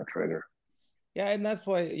pulling the trigger. Yeah, and that's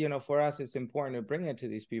why, for us, it's important to bring it to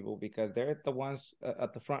these people, because they're the ones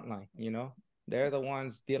at the front line, They're the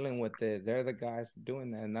ones dealing with it. They're the guys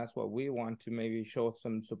doing that, and that's what we want to maybe show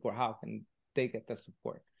some support. How can they get the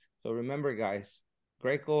support? So remember, guys,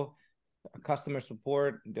 Graco, customer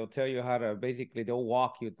support, they'll tell you how to, they'll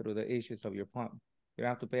walk you through the issues of your pump. You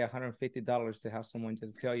don't have to pay $150 to have someone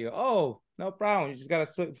just tell you, oh, no problem, you just got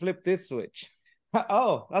to flip this switch.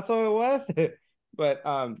 Oh, that's what it was? But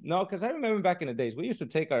no, because I remember back in the days, we used to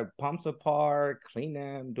take our pumps apart, clean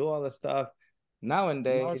them, do all the stuff.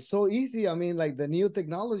 Nowadays, it's so easy. I mean, like the new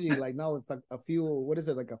technology, like now it's like a few, what is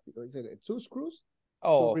it? Is it 2 screws?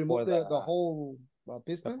 Oh, to remove the whole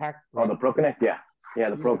piston? The Pro Connect? Yeah,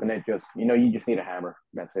 the Pro Connect, you just need a hammer.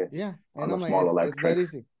 That's it. Yeah, and I'm like, it's that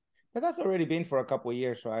easy. But that's already been for a couple of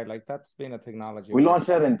years, right? Like that's been a technology. We launched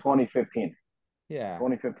that in 2015. Yeah.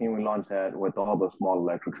 2015, we launched that with all the small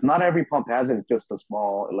electrics. Not every pump has it, it's just the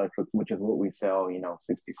small electrics, which is what we sell,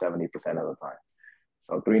 60, 70% of the time.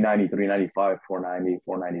 So 390, 395, 490,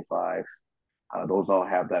 495, those all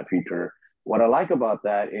have that feature. What I like about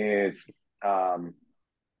that is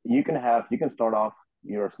you can start off,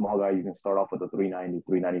 you're a small guy, you can start off with a 390,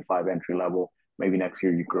 395 entry level. Maybe next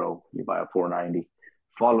year you grow, you buy a 490.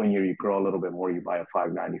 Following year, you grow a little bit more, you buy a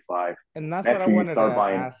 595. And that's what I wanted to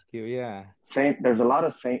ask you, There's a lot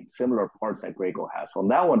of similar parts that Graco has. So on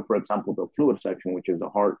that one, for example, the fluid section, which is the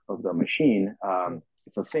heart of the machine,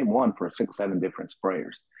 it's the same one for 6-7 different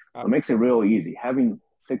sprayers. So it makes it real easy. Having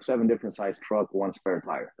 6-7 different size truck, one spare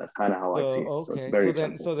tire. That's kind of how I see it. Okay. So it's very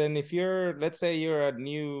simple. So then if you're, let's say you're a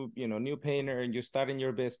new painter and you're starting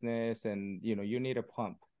your business and, you need a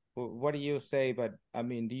pump. What do you say? But I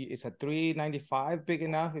mean, is a 395 big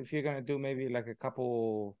enough if you're gonna do maybe like a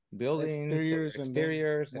couple buildings,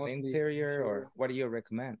 exteriors and interior, or what do you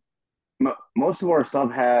recommend? Most of our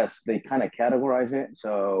stuff they kind of categorize it.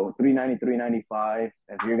 So 390, 395,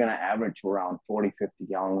 if you're gonna average around 40, 50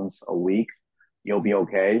 gallons a week, you'll be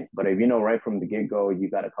okay. But if you know right from the get-go, you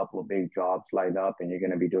got a couple of big jobs lined up and you're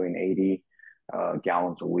going to be doing 80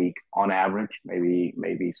 gallons a week on average,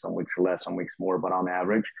 maybe some weeks less, some weeks more, but on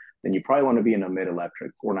average, then you probably want to be in a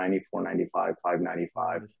mid-electric, 490, 495,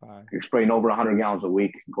 595. If you're spraying over 100 gallons a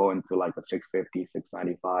week, go into like a 650,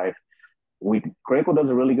 695. Graco does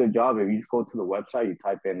a really good job. If you just go to the website, you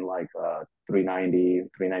type in like 390,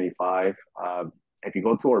 395. If you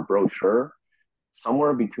go to our brochure,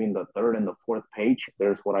 somewhere between the third and the fourth page,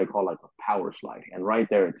 there's what I call like a power slide. And right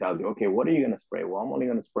there, it tells you, okay, what are you going to spray? Well, I'm only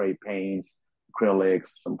going to spray paints, acrylics,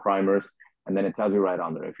 some primers. And then it tells you right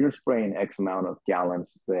on there, if you're spraying X amount of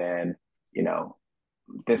gallons, then, you know,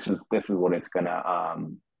 this is what it's going to,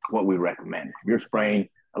 what we recommend. If you're spraying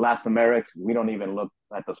elastomerics, we don't even look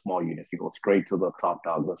at the small units. You go straight to the top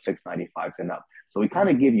dog, the 695s and up. So we kind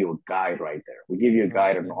of give you a guide right there. We give you a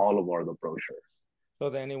guide on all of our the brochures. So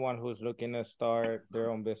that anyone who's looking to start their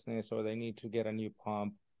own business or they need to get a new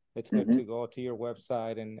pump, it's good to go to your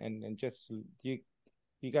website and just you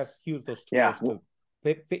guys use those tools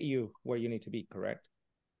to fit you where you need to be, correct?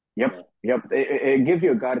 Yep. It gives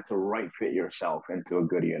you a guide to right fit yourself into a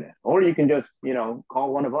good unit. Or you can just, you know,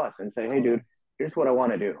 call one of us and say, hey, dude, here's what I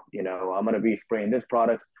want to do. You know, I'm going to be spraying this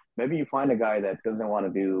product. Maybe you find a guy that doesn't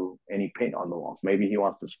want to do any paint on the walls. Maybe he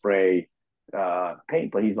wants to spray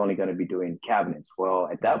paint, but he's only going to be doing cabinets. Well,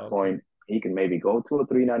 at that point, he can maybe go to a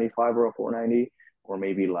 395 or a 490, or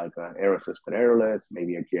maybe like an air assisted airless,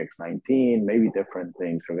 maybe a GX19, maybe different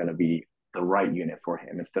things are going to be the right unit for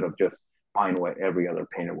him instead of just buying what every other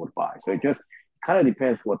painter would buy. So it just kind of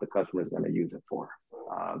depends what the customer is going to use it for.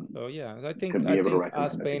 I think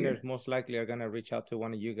us painters most likely are gonna reach out to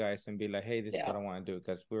one of you guys and be like, "Hey, this is what I want to do,"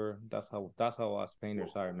 because that's how us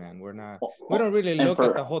painters are, man. We don't really look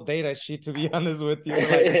at the whole data sheet, to be honest with you.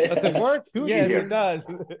 Like, does it work? Yes, it does.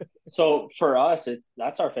 So for us,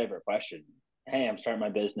 that's our favorite question. Hey, I'm starting my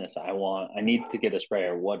business. I need to get a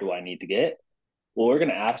sprayer. What do I need to get? Well, we're going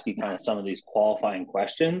to ask you kind of some of these qualifying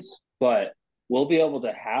questions, but we'll be able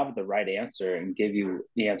to have the right answer and give you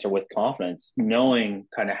the answer with confidence, knowing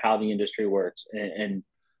kind of how the industry works. And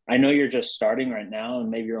I know you're just starting right now and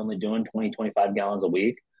maybe you're only doing 20, 25 gallons a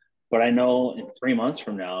week, but I know in 3 months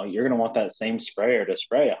from now, you're going to want that same sprayer to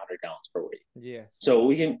spray 100 gallons per week. Yes. So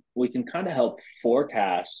we can kind of help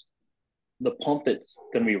forecast the pump that's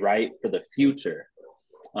going to be right for the future,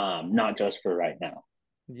 not just for right now.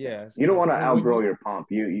 Yes. You don't want to outgrow your pump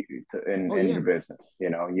in your business. You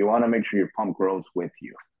know, you want to make sure your pump grows with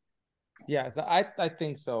you. Yes, I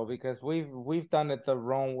think so, because we've done it the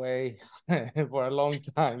wrong way for a long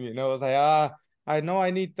time. You know, it's like, I know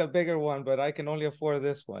I need the bigger one, but I can only afford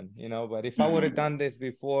this one, you know. But if I would have done this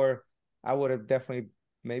before, I would have definitely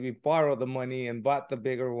maybe borrowed the money and bought the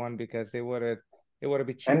bigger one, because it would have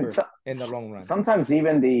been cheaper in the long run. Sometimes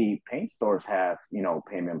even the paint stores have, you know,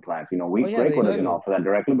 payment plans. You know, Graco doesn't offer that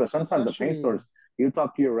directly, but sometimes the paint stores, you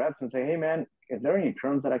talk to your reps and say, hey man, is there any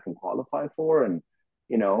terms that I can qualify for? And,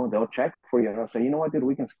 you know, they'll check for you and they'll say, you know what, dude,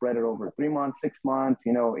 we can spread it over 3 months, 6 months,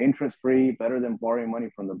 you know, interest free, better than borrowing money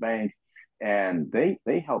from the bank. And they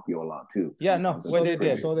help you a lot too. Yeah, no, so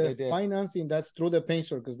the financing, that's through the paint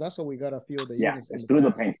store, because that's how we got a few of the units. It's through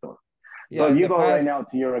the paint store. So if you go right now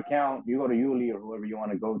to your account, you go to Yuli or whoever you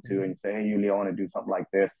want to go to and say, hey, Yuli, I want to do something like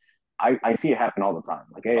this. I see it happen all the time.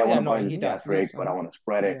 Like, hey, I want to buy this gas rig, but I want to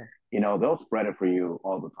spread it. You know, they'll spread it for you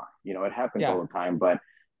all the time. You know, it happens all the time, but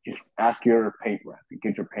just ask your paint rep.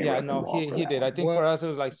 Get your paint rep. Yeah, no, he did. I think for us, it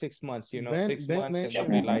was like 6 months, you know, 6 months. It would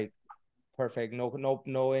be like perfect.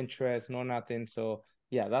 No interest, no nothing. So,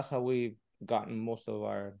 yeah, that's how we've gotten most of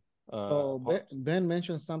our. So Ben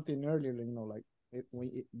mentioned something earlier, you know, like,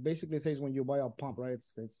 it basically says when you buy a pump, right?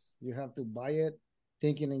 It's you have to buy it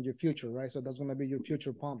thinking in your future, right? So that's gonna be your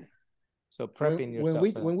future pump. So prepping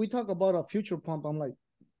yourself. When we talk about a future pump, I'm like,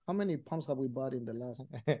 how many pumps have we bought in the last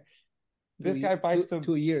this guy buys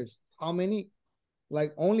 2 years? How many?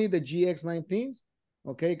 Like only the GX19s,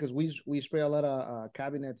 okay? Because we spray a lot of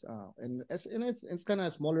cabinets, and it's kind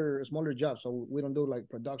of smaller job, so we don't do like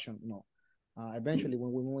production, you know. Eventually,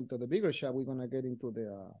 when we move to the bigger shop, we're gonna get into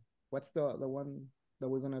the what's the one that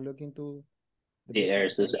we're gonna look into? The air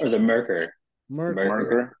system or the Merker.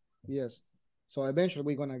 Yes. So eventually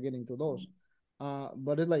we're gonna get into those.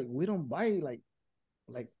 But it's like we don't buy like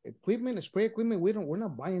equipment, spray equipment. We're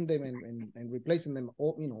not buying them and replacing them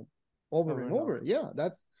all, you know, over and over. Yeah,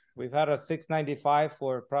 we've had a 695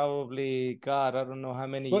 for probably I don't know how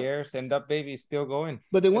many years, and that baby is still going.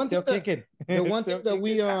 But the one thing that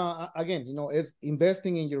we again, you know, is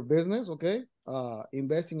investing in your business, okay?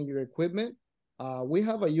 Investing in your equipment. We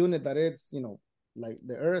have a unit that is, you know, like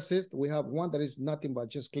the air assist. We have one that is nothing but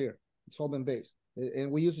just clear solvent base,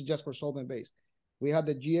 and we use it just for solvent base. We have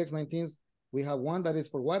the GX19s. We have one that is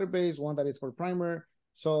for water-based, one that is for primer.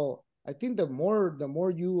 So I think the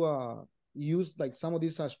more you use like some of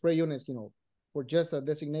these spray units, for just a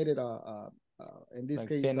designated in this like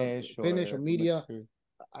case finish or media,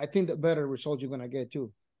 I think the better results you're gonna get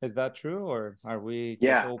too. Is that true, or are we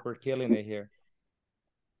Yeah. just overkilling it here?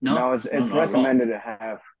 No, it's recommended to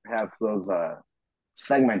have those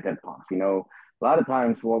segmented pumps. A lot of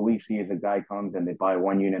times what we see is a guy comes and they buy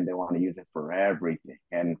one unit and they want to use it for everything.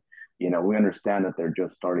 And we understand that they're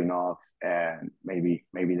just starting off and maybe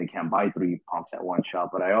they can't buy 3 pumps at one shot.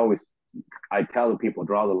 But I tell the people,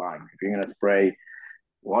 draw the line. If you're gonna spray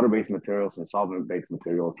water-based materials and solvent-based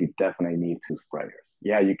materials, you definitely need 2 sprayers.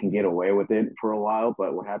 Yeah, you can get away with it for a while,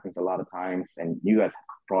 but what happens a lot of times, and you guys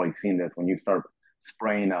have probably seen this, when you start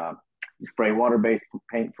spraying, you spray water-based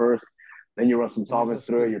paint first, then you run some solvents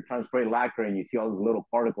through it, you're trying to spray lacquer, and you see all those little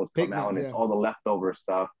particles come out, and it's all the leftover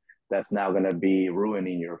stuff that's now going to be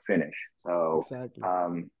ruining your finish. So exactly.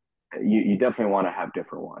 You definitely want to have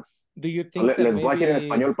different ones. Do you think Les voy a decir en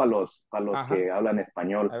español para los que hablan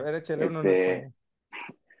español. A ver, échale uno en español.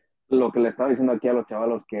 Lo que le estaba diciendo aquí a los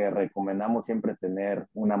chavalos, que recomendamos siempre tener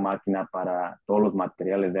una máquina para todos los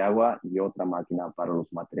materiales de agua y otra máquina para los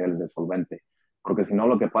materiales de solvente. Porque si no,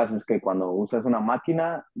 lo que pasa es que cuando usas una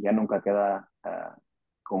máquina ya nunca queda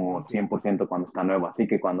como 100% cuando está nueva. Así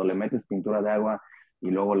que cuando le metes pintura de agua y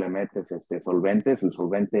luego le metes solventes, el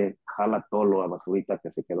solvente jala todo la basurita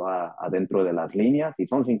que se quedó adentro de las líneas, y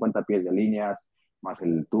son 50 pies de líneas más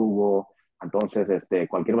el tubo. Entonces,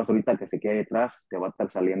 cualquier basurita que se quede detrás te va a estar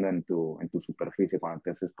saliendo en tu superficie cuando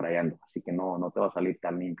estés sprayando. Así que no te va a salir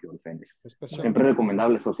tan limpio el finish. Siempre es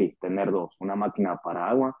recomendable, eso sí, tener 2. Una máquina para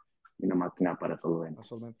agua y una máquina para solvente.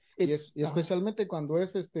 Y especialmente cuando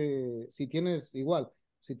es, si tienes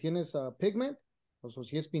pigment, o sea,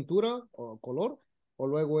 si es pintura o color, o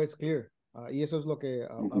luego es clear. Y eso es lo que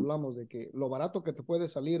hablamos, de que lo barato que te puede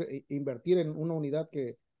salir invertir en una unidad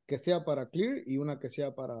que sea para clear y una que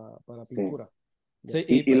sea para pintura. Sí.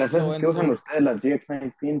 Y las esas que usan ustedes, las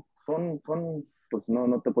GX19, son pues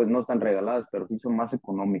no están regaladas, pero sí son más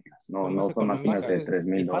económicas. No son máquinas de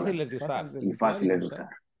 $3,000. Y fáciles de usar. Y fáciles de usar.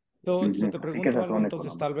 Te pregunto algo,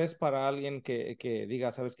 entonces, tal vez para alguien que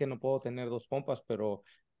diga, ¿sabes qué? No puedo tener 2 pompas, pero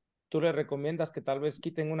 ¿tú le recomiendas que tal vez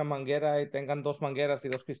quiten una manguera y tengan 2 mangueras y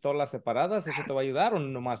 2 pistolas separadas? ¿Eso te va a ayudar o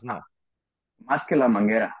nomás no? Más que la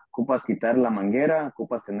manguera, ocupas quitar la manguera,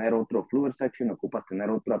 ocupas tener otro fluid section, ocupas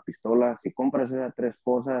tener otra pistola. Si compras esas 3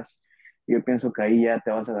 cosas, yo pienso que ahí ya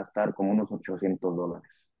te vas a gastar como unos $800.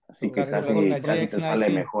 Así que casi te sale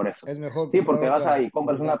mejor eso. Es mejor. Sí, porque vas ahí,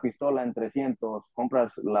 compras una pistola en 300,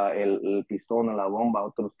 compras el pistón o la bomba,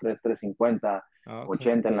 otros 350,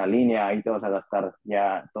 80 en la línea, ahí te vas a gastar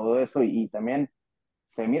ya todo eso. Y también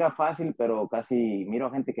se mira fácil, pero casi miro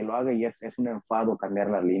a gente que lo haga y es un enfado cambiar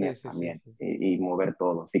las líneas también. Y mover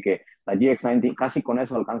todo. Así que la GX19, casi con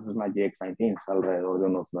eso alcanzas una GX19, alrededor de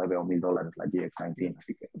unos $9 o $1,000 la GX19.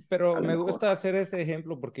 Así que pero me gusta hacer ese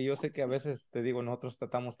ejemplo porque yo sé que a veces, te digo, nosotros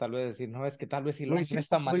tratamos tal vez de decir, no, es que tal vez si lo hicimos de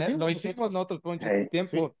esta manera, lo hicimos nosotros por mucho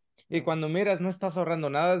tiempo. Y cuando miras, no estás ahorrando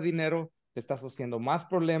nada de dinero, te estás haciendo más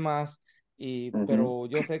problemas. Pero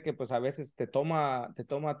yo sé que pues a veces te toma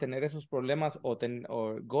tener esos problemas o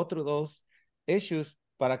go through those issues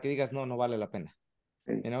para que digas, no vale la pena.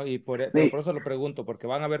 Pero por eso lo pregunto, porque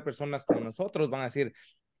van a haber personas como nosotros, van a decir,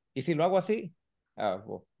 ¿y si lo hago así?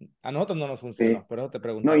 A nosotros no nos funciona, pero eso te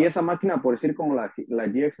preguntaba. No, y esa máquina, por decir como la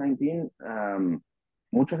GX19,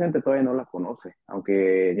 mucha gente todavía no la conoce,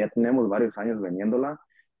 aunque ya tenemos varios años vendiéndola.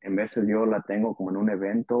 En veces yo la tengo como en un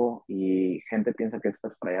evento y gente piensa que es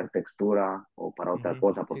para sprayar textura o para otra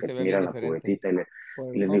cosa, porque te miran la cubetita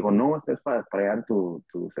y les digo, no, esto es para sprayar tus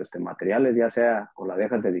materiales, ya sea o la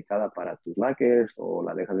dejas dedicada para tus lacquers o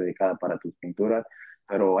la dejas dedicada para tus pinturas.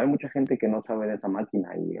 Pero hay mucha gente que no sabe de esa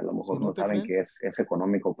máquina y a lo mejor no saben que es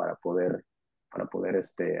económico para poder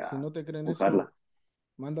si no te creen usarla. Eso,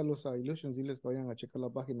 mándalos a Illusions, diles que vayan a checar la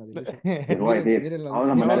página de Illusions. miren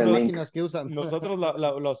las máquinas que usan. Nosotros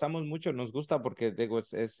lo usamos mucho, nos gusta porque digo,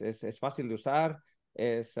 es fácil de usar,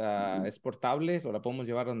 es portable, o la podemos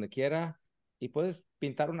llevar donde quiera. Y puedes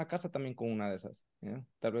pintar una casa también con una de esas.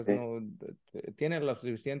 Tal vez no tiene la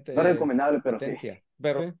suficiente no es recomendable, pero potencia. Sí.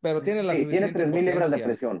 Pero tiene la suficiente tiene 3,000 libras de potencia.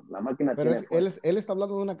 presión. La máquina pero tiene él está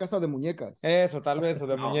hablando de una casa de muñecas. Eso, tal vez, o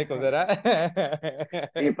de muñecos, ¿verdad?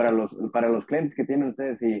 Sí, para los clientes que tienen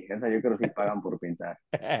ustedes, sí, esa yo creo que sí pagan por pintar.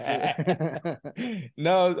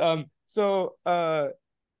 No, so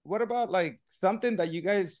what about like something that you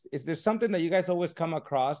guys, is there something that you guys always come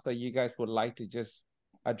across that you guys would like to just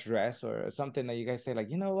address, or something that you guys say like,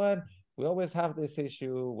 you know what, we always have this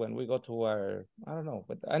issue when we go to our, I don't know,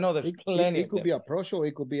 but I know there's plenty. It could be a pro show.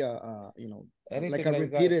 It could be like a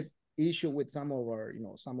repeated issue with some of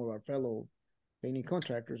our fellow painting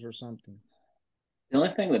contractors or something. The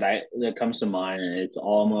only thing that comes to mind, and it's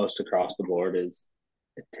almost across the board, is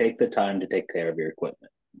take the time to take care of your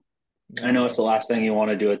equipment. I know it's the last thing you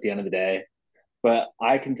want to do at the end of the day, but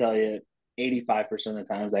I can tell you 85% of the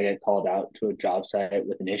times I get called out to a job site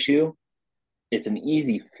with an issue, it's an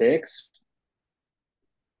easy fix,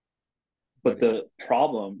 but the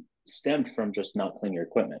problem stemmed from just not cleaning your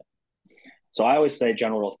equipment. So I always say,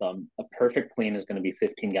 general rule of thumb, a perfect clean is going to be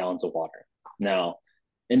 15 gallons of water. Now,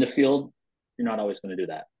 in the field, you're not always going to do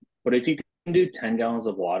that. But if you can do 10 gallons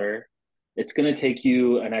of water, it's going to take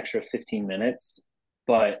you an extra 15 minutes.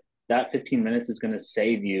 But that 15 minutes is going to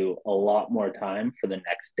save you a lot more time for the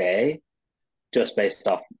next day, just based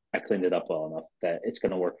off I cleaned it up well enough that it's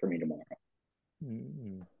going to work for me tomorrow.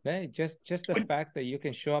 Hey, just the fact that you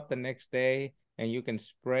can show up the next day and you can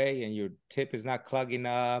spray and your tip is not clogging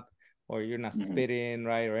up, or you're not spitting,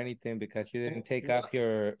 right, or anything because you didn't take off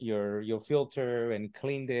your filter and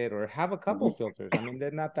cleaned it, or have a couple filters. I mean, they're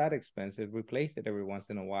not that expensive. Replace it every once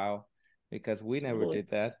in a while, because we never did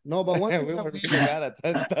that. No, but one thing we were really bad at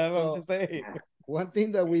that stuff. I'm just saying. One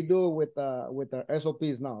thing that we do with our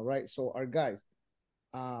SOPs now, right? So our guys,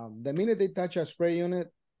 the minute they touch a spray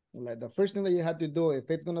unit, like the first thing that you have to do, if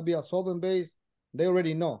it's gonna be a solvent base, they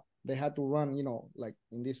already know they had to run, like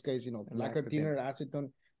in this case, lacquer thinner, acetone.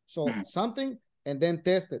 So something, and then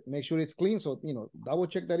test it, make sure it's clean. So, double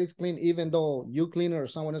check that it's clean, even though you clean it or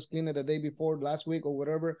someone else cleaned it the day before, last week or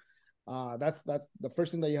whatever. That's the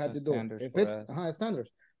first thing that you have to do. If it's standards.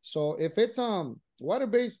 So if it's water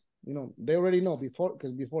based, they already know before,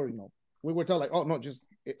 because before, we were told like, oh no, just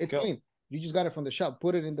it's clean. You just got it from the shop,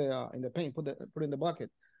 put it in the paint, put it in the bucket.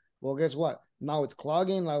 Well, guess what? Now it's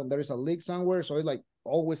clogging. Now there is a leak somewhere. So it's like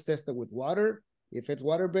always test it with water. If it's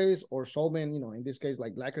water-based or solvent, in this case,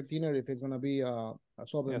 like lacquer thinner, if it's going to be a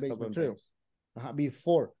solvent-based material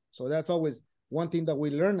before. So that's always one thing that we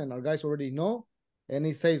learn, and our guys already know. And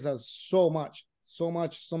it saves us so much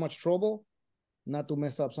trouble not to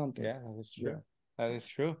mess up something. Yeah, that's true. Yeah. That is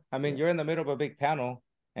true. I mean, you're in the middle of a big panel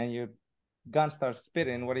and your gun starts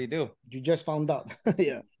spitting. What do? You just found out.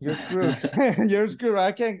 Yeah. You're screwed. You're screwed.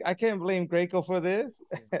 I can't blame Graco for this.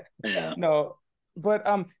 Yeah. No, but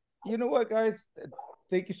you know what, guys?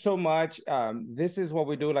 Thank you so much. This is what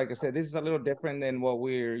we do. Like I said, this is a little different than what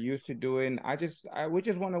we're used to doing. We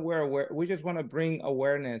just want to bring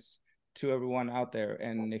awareness to everyone out there.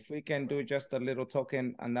 And if we can do just a little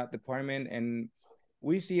token on that department, and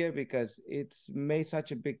we see it because it's made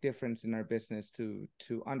such a big difference in our business to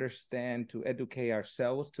understand, to educate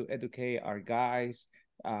ourselves, to educate our guys,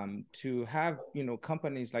 to have,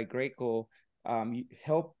 companies like Graco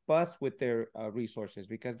help us with their resources,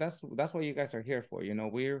 because that's what you guys are here for.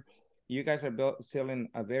 You guys are selling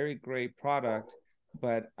a very great product,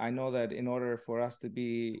 but I know that in order for us to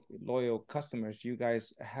be loyal customers, you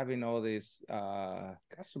guys having all this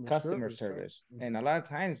customer service. Right? And a lot of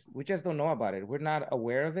times we just don't know about it. We're not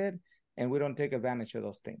aware of it, and we don't take advantage of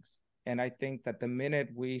those things. And I think that the minute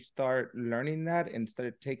we start learning that and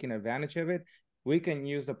start taking advantage of it, we can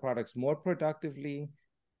use the products more productively.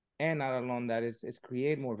 And not alone that, is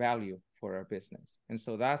create more value for our business. And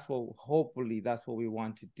so hopefully that's what we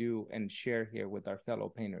want to do and share here with our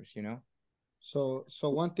fellow painters, So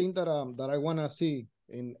one thing that I want to see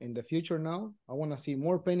in the future now, I want to see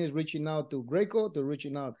more painters reaching out to Graco,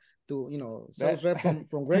 reaching out to, sales rep from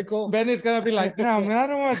Graco. Ben is going to be like, no, man, I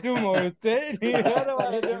don't want to do more painting. I don't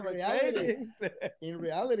want to do more painting. In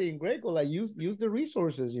reality, in Graco, like use the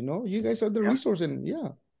resources, you guys are the resource, and yeah.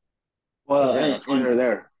 Well, that's why they're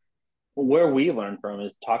there. Where we learn from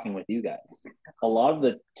is talking with you guys. A lot of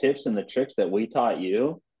the tips and the tricks that we taught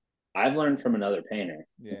you, I've learned from another painter.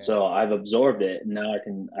 Yeah. So I've absorbed it, and now I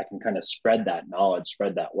can kind of spread that knowledge,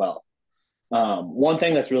 spread that wealth. One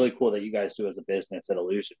thing that's really cool that you guys do as a business at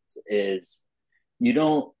Illusions is you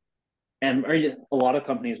don't, and a lot of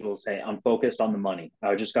companies will say, I'm focused on the money.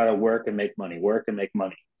 I just got to work and make money.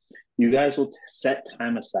 You guys will set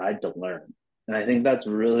time aside to learn. And I think that's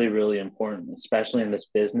really, really important, especially in this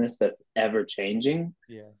business that's ever changing.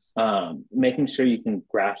 Yes. Making sure you can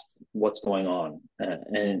grasp what's going on.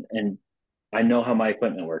 And I know how my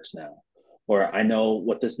equipment works now, or I know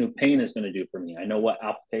what this new paint is going to do for me. I know what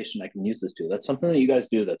application I can use this to. That's something that you guys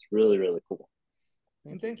do that's really, really cool.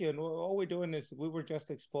 And thank you. And all we're doing is we were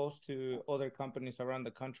just exposed to other companies around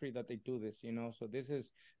the country that they do this, So this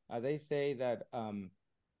is, they say that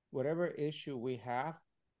whatever issue we have,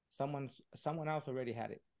 someone else already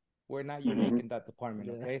had it. We're not unique Mm-hmm. in that department,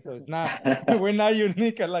 okay? So it's not, we're not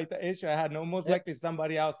unique at like the issue I had. No, most likely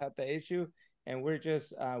somebody else had the issue. And we're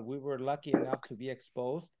just, we were lucky enough to be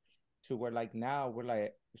exposed to where like now we're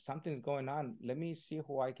like, if something's going on, let me see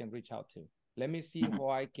who I can reach out to. Let me see who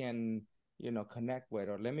I can, connect with,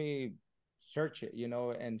 or let me search it,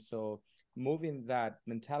 and so moving that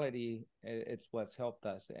mentality, it's what's helped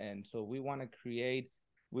us. And so we want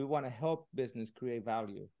to help business create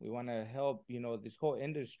value. We want to help, this whole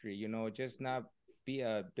industry, just not be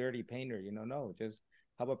a dirty painter, no, just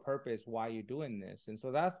have a purpose why you're doing this. And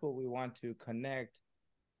so that's what we want to connect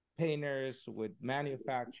painters with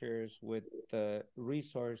manufacturers, with the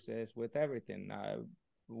resources, with everything.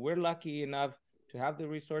 We're lucky enough to have the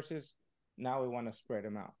resources. Now we want to spread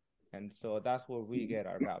them out. And so that's where we get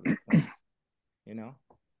our value from.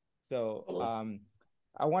 So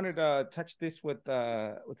I wanted to touch this with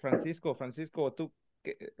Francisco. Francisco, ¿tú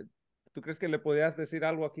crees que le podías decir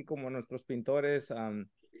algo aquí como nuestros pintores?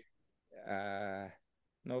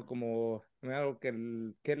 No, como algo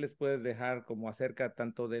que les puedes dejar como acerca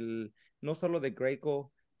tanto del, no solo de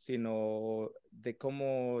Graco, sino de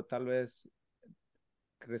cómo tal vez,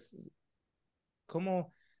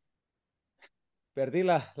 cómo, perdí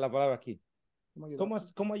la palabra aquí.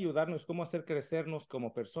 ¿Cómo ayudarnos, cómo hacer crecernos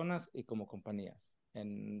como personas y como compañías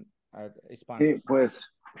en hispanos? Sí,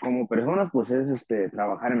 pues como personas, pues es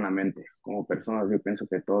trabajar en la mente. Como personas, yo pienso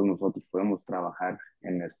que todos nosotros podemos trabajar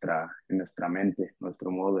en nuestra mente,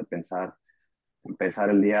 nuestro modo de pensar, empezar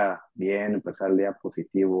el día bien, empezar el día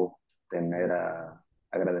positivo, tener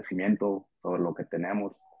agradecimiento por lo que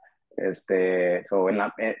tenemos. En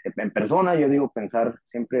persona, yo digo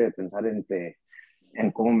siempre pensar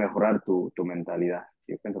en cómo mejorar tu mentalidad.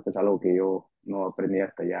 Yo pienso que es algo que yo no aprendí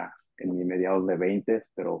hasta ya en mis mediados de 20,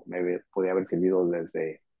 pero podía haber servido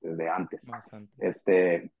desde antes. Más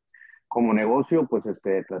antes. Como negocio, pues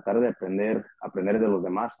tratar de aprender de los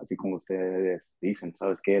demás, así como ustedes dicen,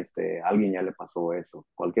 ¿sabes qué? Alguien ya le pasó eso.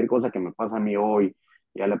 Cualquier cosa que me pasa a mí hoy,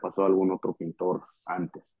 ya le pasó a algún otro pintor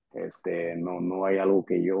antes. No hay algo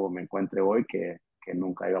que yo me encuentre hoy que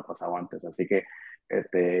nunca haya pasado antes. Así que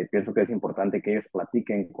pienso que es importante que ellos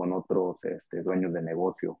platiquen con otros dueños de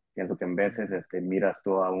negocio. Pienso que en veces miras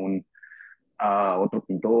tú a otro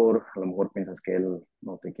pintor, a lo mejor piensas que él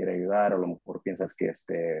no te quiere ayudar, a lo mejor piensas que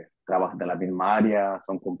trabaja de la misma área,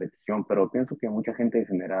 son competición, pero pienso que a mucha gente en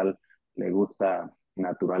general le gusta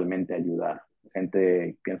naturalmente ayudar.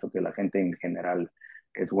 Pienso que la gente en general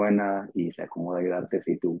es buena y se acomoda a ayudarte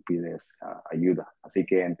si tú pides ayuda. Así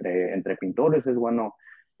que entre pintores es bueno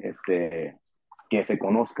que se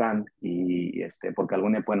conozcan y porque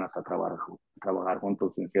algún día pueden hasta trabajar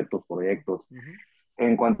juntos en ciertos proyectos.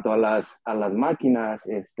 En cuanto a las máquinas,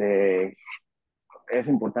 es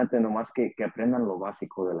importante nomás que aprendan lo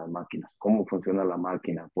básico de las máquinas, cómo funciona la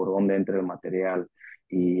máquina, por dónde entra el material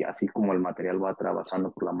y así como el material va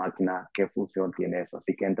atravesando por la máquina, qué función tiene eso.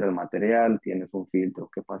 Así que entra el material, tienes un filtro,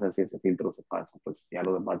 ¿qué pasa si ese filtro se pasa? Pues ya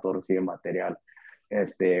lo demás todo recibe material.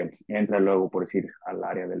 Entra luego, por decir, al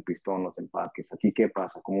área del pistón, los empaques. Aquí, ¿qué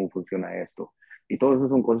pasa? ¿Cómo funciona esto? Y todo eso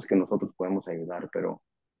son cosas que nosotros podemos ayudar, pero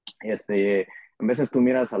en veces tú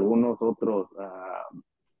miras algunos otros,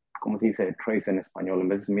 ¿cómo se dice? Trades en español. En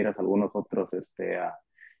veces miras algunos otros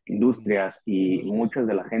industrias y muchas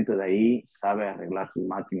de la gente de ahí sabe arreglar sus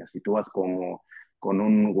máquinas. Si tú vas con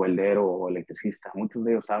un weldero o electricista, muchos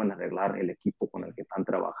de ellos saben arreglar el equipo con el que están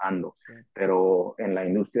trabajando. Sí. Pero en la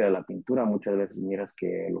industria de la pintura muchas veces miras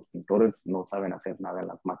que los pintores no saben hacer nada en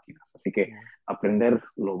las máquinas. Así que aprender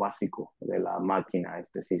lo básico de la máquina.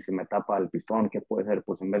 Si se me tapa el pistón, ¿qué puede ser?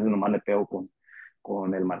 Pues en vez de nomás le pego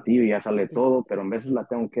con el martillo y ya sale todo, pero en veces la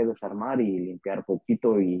tengo que desarmar y limpiar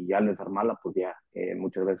poquito y ya al desarmarla, pues ya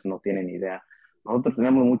muchas veces no tienen idea. Nosotros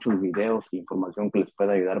tenemos muchos videos e información que les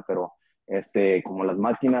puede ayudar, pero como las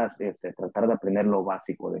máquinas, tratar de aprender lo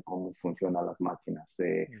básico de cómo funcionan las máquinas,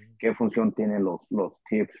 qué función tienen los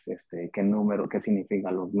tips, qué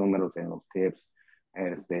significan los números en los tips,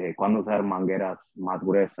 cuándo usar mangueras más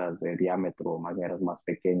gruesas de diámetro, mangueras más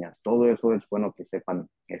pequeñas. Todo eso es bueno que sepan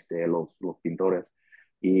los pintores.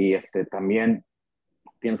 Y también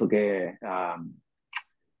pienso que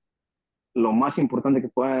lo más importante que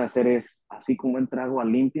pueden hacer es, así como entra agua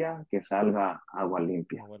limpia, que salga agua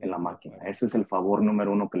limpia en la máquina. Ese es el favor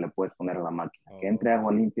número uno que le puedes poner a la máquina, que entre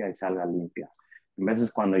agua limpia y salga limpia. A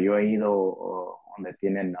veces cuando yo he ido donde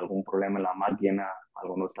tienen algún problema en la máquina,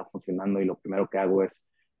 algo no está funcionando y lo primero que hago es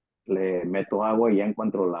le meto agua y ya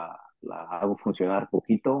encuentro la hago funcionar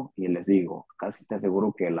poquito y les digo, casi te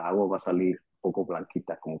aseguro que la agua va a salir un poco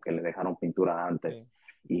blanquita, como que le dejaron pintura antes. Sí.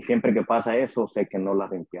 Y siempre que pasa eso, sé que no la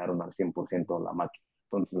limpiaron al 100% la máquina.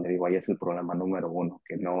 Entonces le digo, ahí es el problema número uno,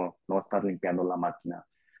 que no estás limpiando la máquina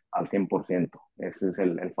al 100%. Ese es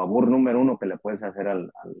el favor número uno que le puedes hacer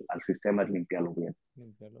al sistema, es limpiarlo bien,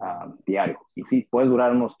 diario. Y sí, puedes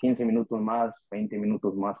durar unos 15 minutos más, 20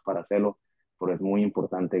 minutos más para hacerlo, pero es muy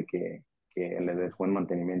importante que le des buen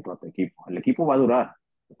mantenimiento a tu equipo. El equipo va a durar,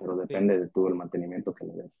 pero depende de todo el mantenimiento que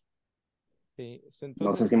le des. Sí, No sé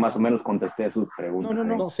entonces, si más o menos contesté sus preguntas.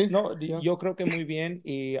 No, sí. no, Yeah. yo creo que muy bien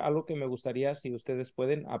y algo que me gustaría, si ustedes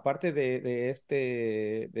pueden, aparte de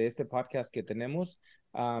este podcast que tenemos,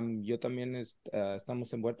 yo también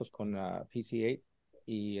estamos envueltos con PCA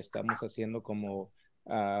y estamos haciendo como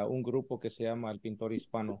un grupo que se llama el Pintor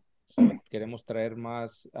Hispano. So, queremos traer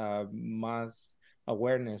más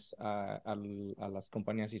awareness a las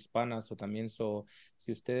compañías hispanas o también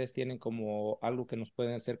si ustedes tienen como algo que nos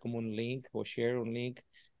pueden hacer como un link o share un link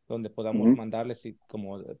donde podamos mandarles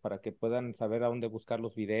como para que puedan saber a dónde buscar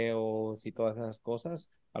los videos y todas esas cosas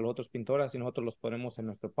a los otros pintores y nosotros los ponemos en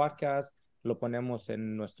nuestro podcast, lo ponemos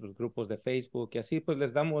en nuestros grupos de Facebook y así pues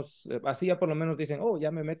les damos, así ya por lo menos dicen, oh,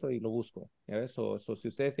 ya me meto y lo busco. ¿Ya ves? Si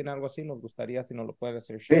ustedes tienen algo así, nos gustaría si nos lo pueden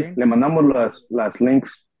hacer Sí, sharing. le mandamos las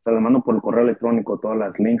links, se las mando por el correo electrónico, todas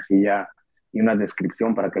las links y ya, y una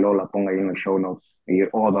descripción para que luego la ponga ahí en los show notes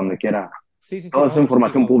o donde Okay. quiera. Sí, Toda es nosotros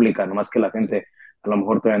información igual. pública, nomás que la Sí. gente a lo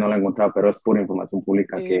mejor todavía no la ha encontrado, pero es pura información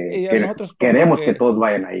pública Y a que nosotros queremos que porque todos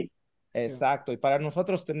vayan ahí. Yeah. exacto, y para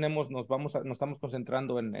nosotros nos estamos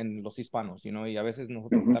concentrando en los hispanos, y a veces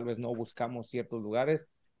nosotros Ujú. tal vez no buscamos ciertos lugares,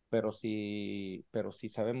 pero si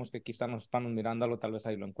sabemos que aquí están los hispanos mirándolo, tal vez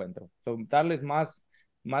ahí lo encuentro. So, darles más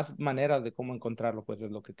maneras de cómo encontrarlo, pues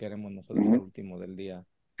es lo que queremos nosotros al Ujú. último del día.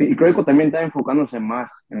 Sí, y Graco Y también está enfocándose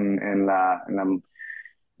más en la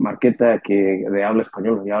marqueta de habla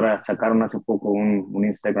español y ahora sacaron hace poco un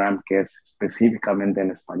Instagram que es específicamente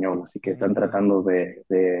en español, así que en están inglés. tratando de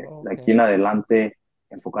aquí Okay. en adelante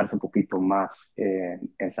enfocarse un poquito más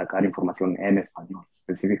en sacar información en español,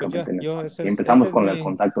 Pues específicamente en español. Y ese empezamos es con el mi,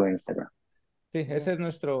 contacto de Instagram. sí, Yeah. ese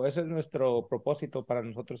es nuestro propósito para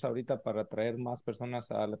nosotros ahorita, para traer más personas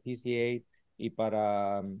a la PCA y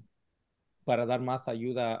para dar más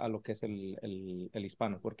ayuda a lo que es el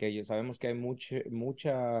hispano, porque sabemos que hay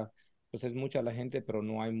pues es mucha la gente, pero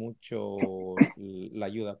no hay mucho la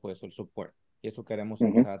ayuda, pues, el support. Y eso queremos Ujú.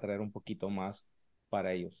 empezar a traer un poquito más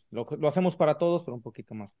para ellos. Lo hacemos para todos, pero un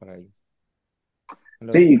poquito más para ellos.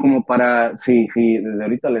 Sí, y como sí, desde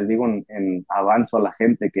ahorita les digo en avanzo a la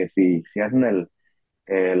gente que si hacen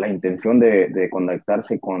la intención de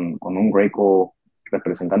conectarse con un Graco,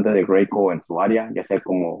 representante de Graco en su área, ya sea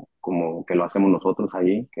como que lo hacemos nosotros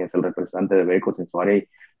ahí, que es el representante de Graco en su área,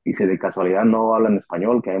 y si de casualidad no hablan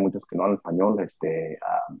español, que hay muchos que no hablan español,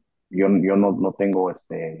 yo no tengo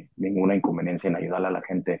ninguna inconveniencia en ayudarle a la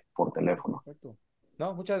gente por No, teléfono. perfecto.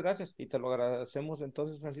 No, muchas gracias y te lo agradecemos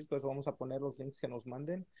entonces, Francisco. Eso vamos a poner los links que nos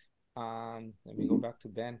manden. Let me go back to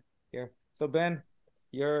Ben here. So Ben,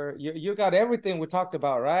 you got everything we talked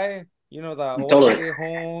about, right? The Totally. older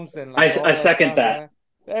homes and I, like all I that second stuff, that.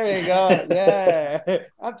 yeah. There you go. Yeah.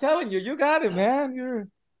 I'm telling you, you got it, man.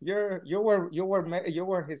 You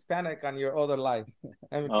were Hispanic on your other life.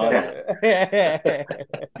 Let me Oh, tell Yeah. yes.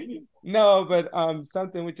 you. No, but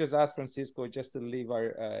something we just asked Francisco just to leave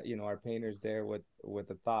our painters there with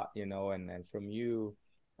a thought, and from you,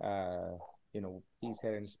 he's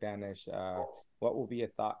here in Spanish. What will be a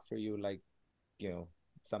thought for you, like,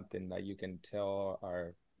 something that you can tell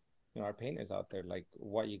our painters out there, like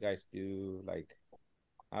what you guys do, like,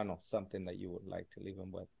 I don't know, something that you would like to leave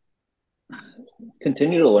them with.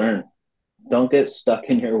 Continue to learn. Don't get stuck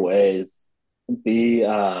in your ways. Be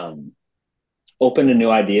open to new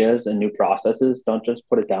ideas and new processes. Don't just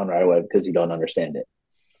put it down right away because you don't understand it.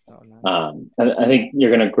 Oh, nice. I think you're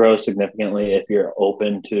going to grow significantly if you're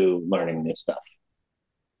open to learning new stuff.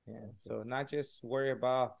 Yeah. So not just worry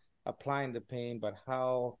about applying the paint, but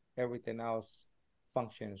how everything else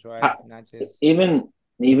functions, right? Not just Even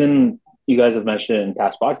you guys have mentioned it in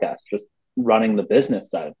past podcasts, just running the business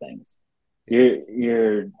side of things. yeah.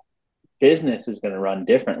 Your business is going to run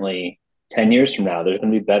differently 10 years from now. There's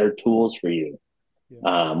going to be better tools for you.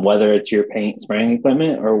 Yeah. Whether it's your paint spraying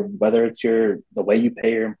equipment or whether it's the way you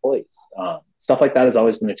pay your employees. Stuff like that is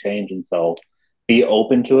always going to change. And so be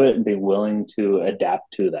open to it and be willing to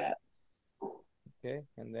adapt to that. Okay.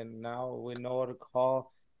 And then now we know what to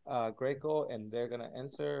call Graco, and they're gonna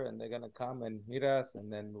answer, and they're gonna come and meet us,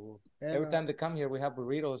 and then every time they come here, we have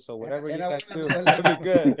burritos. So whatever you guys do, it'll be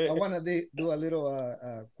good. I want to do a little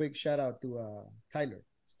quick shout out to Tyler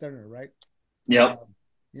Sterner, right? Yep.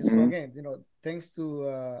 So again, thanks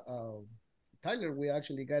to Tyler, we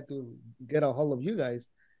actually got to get a hold of you guys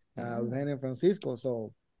with Henry Francisco.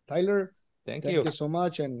 So Tyler, Thank you so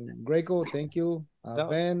much. And Graco, thank you.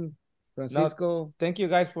 Ben, Francisco. Thank you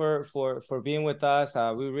guys for being with us.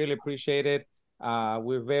 We really appreciate it.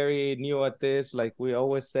 We're very new at this. Like we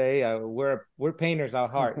always say, we're painters at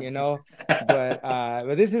heart, you know.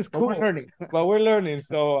 but this is cool. But we're learning. But we're learning.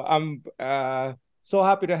 So I'm so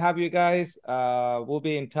happy to have you guys. We'll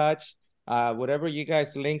be in touch. Whatever you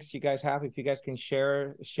guys links you guys have, if you guys can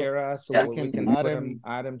share us, so we can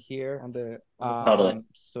add them here on the totally.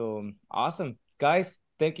 So awesome, guys.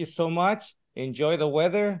 Thank you so much. Enjoy the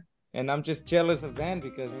weather. And I'm just jealous of Ben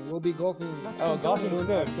because we'll be golfing. Golfing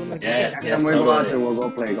soon. Yes, we'll go out there. We'll go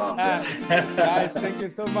play golf. Guys, thank you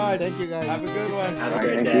so much. Thank you, guys. Have a good one. Have a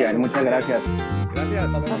great day. Muchas gracias. Gracias.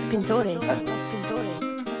 Los pintores.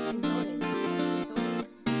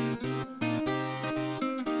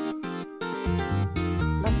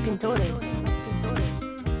 Los pintores.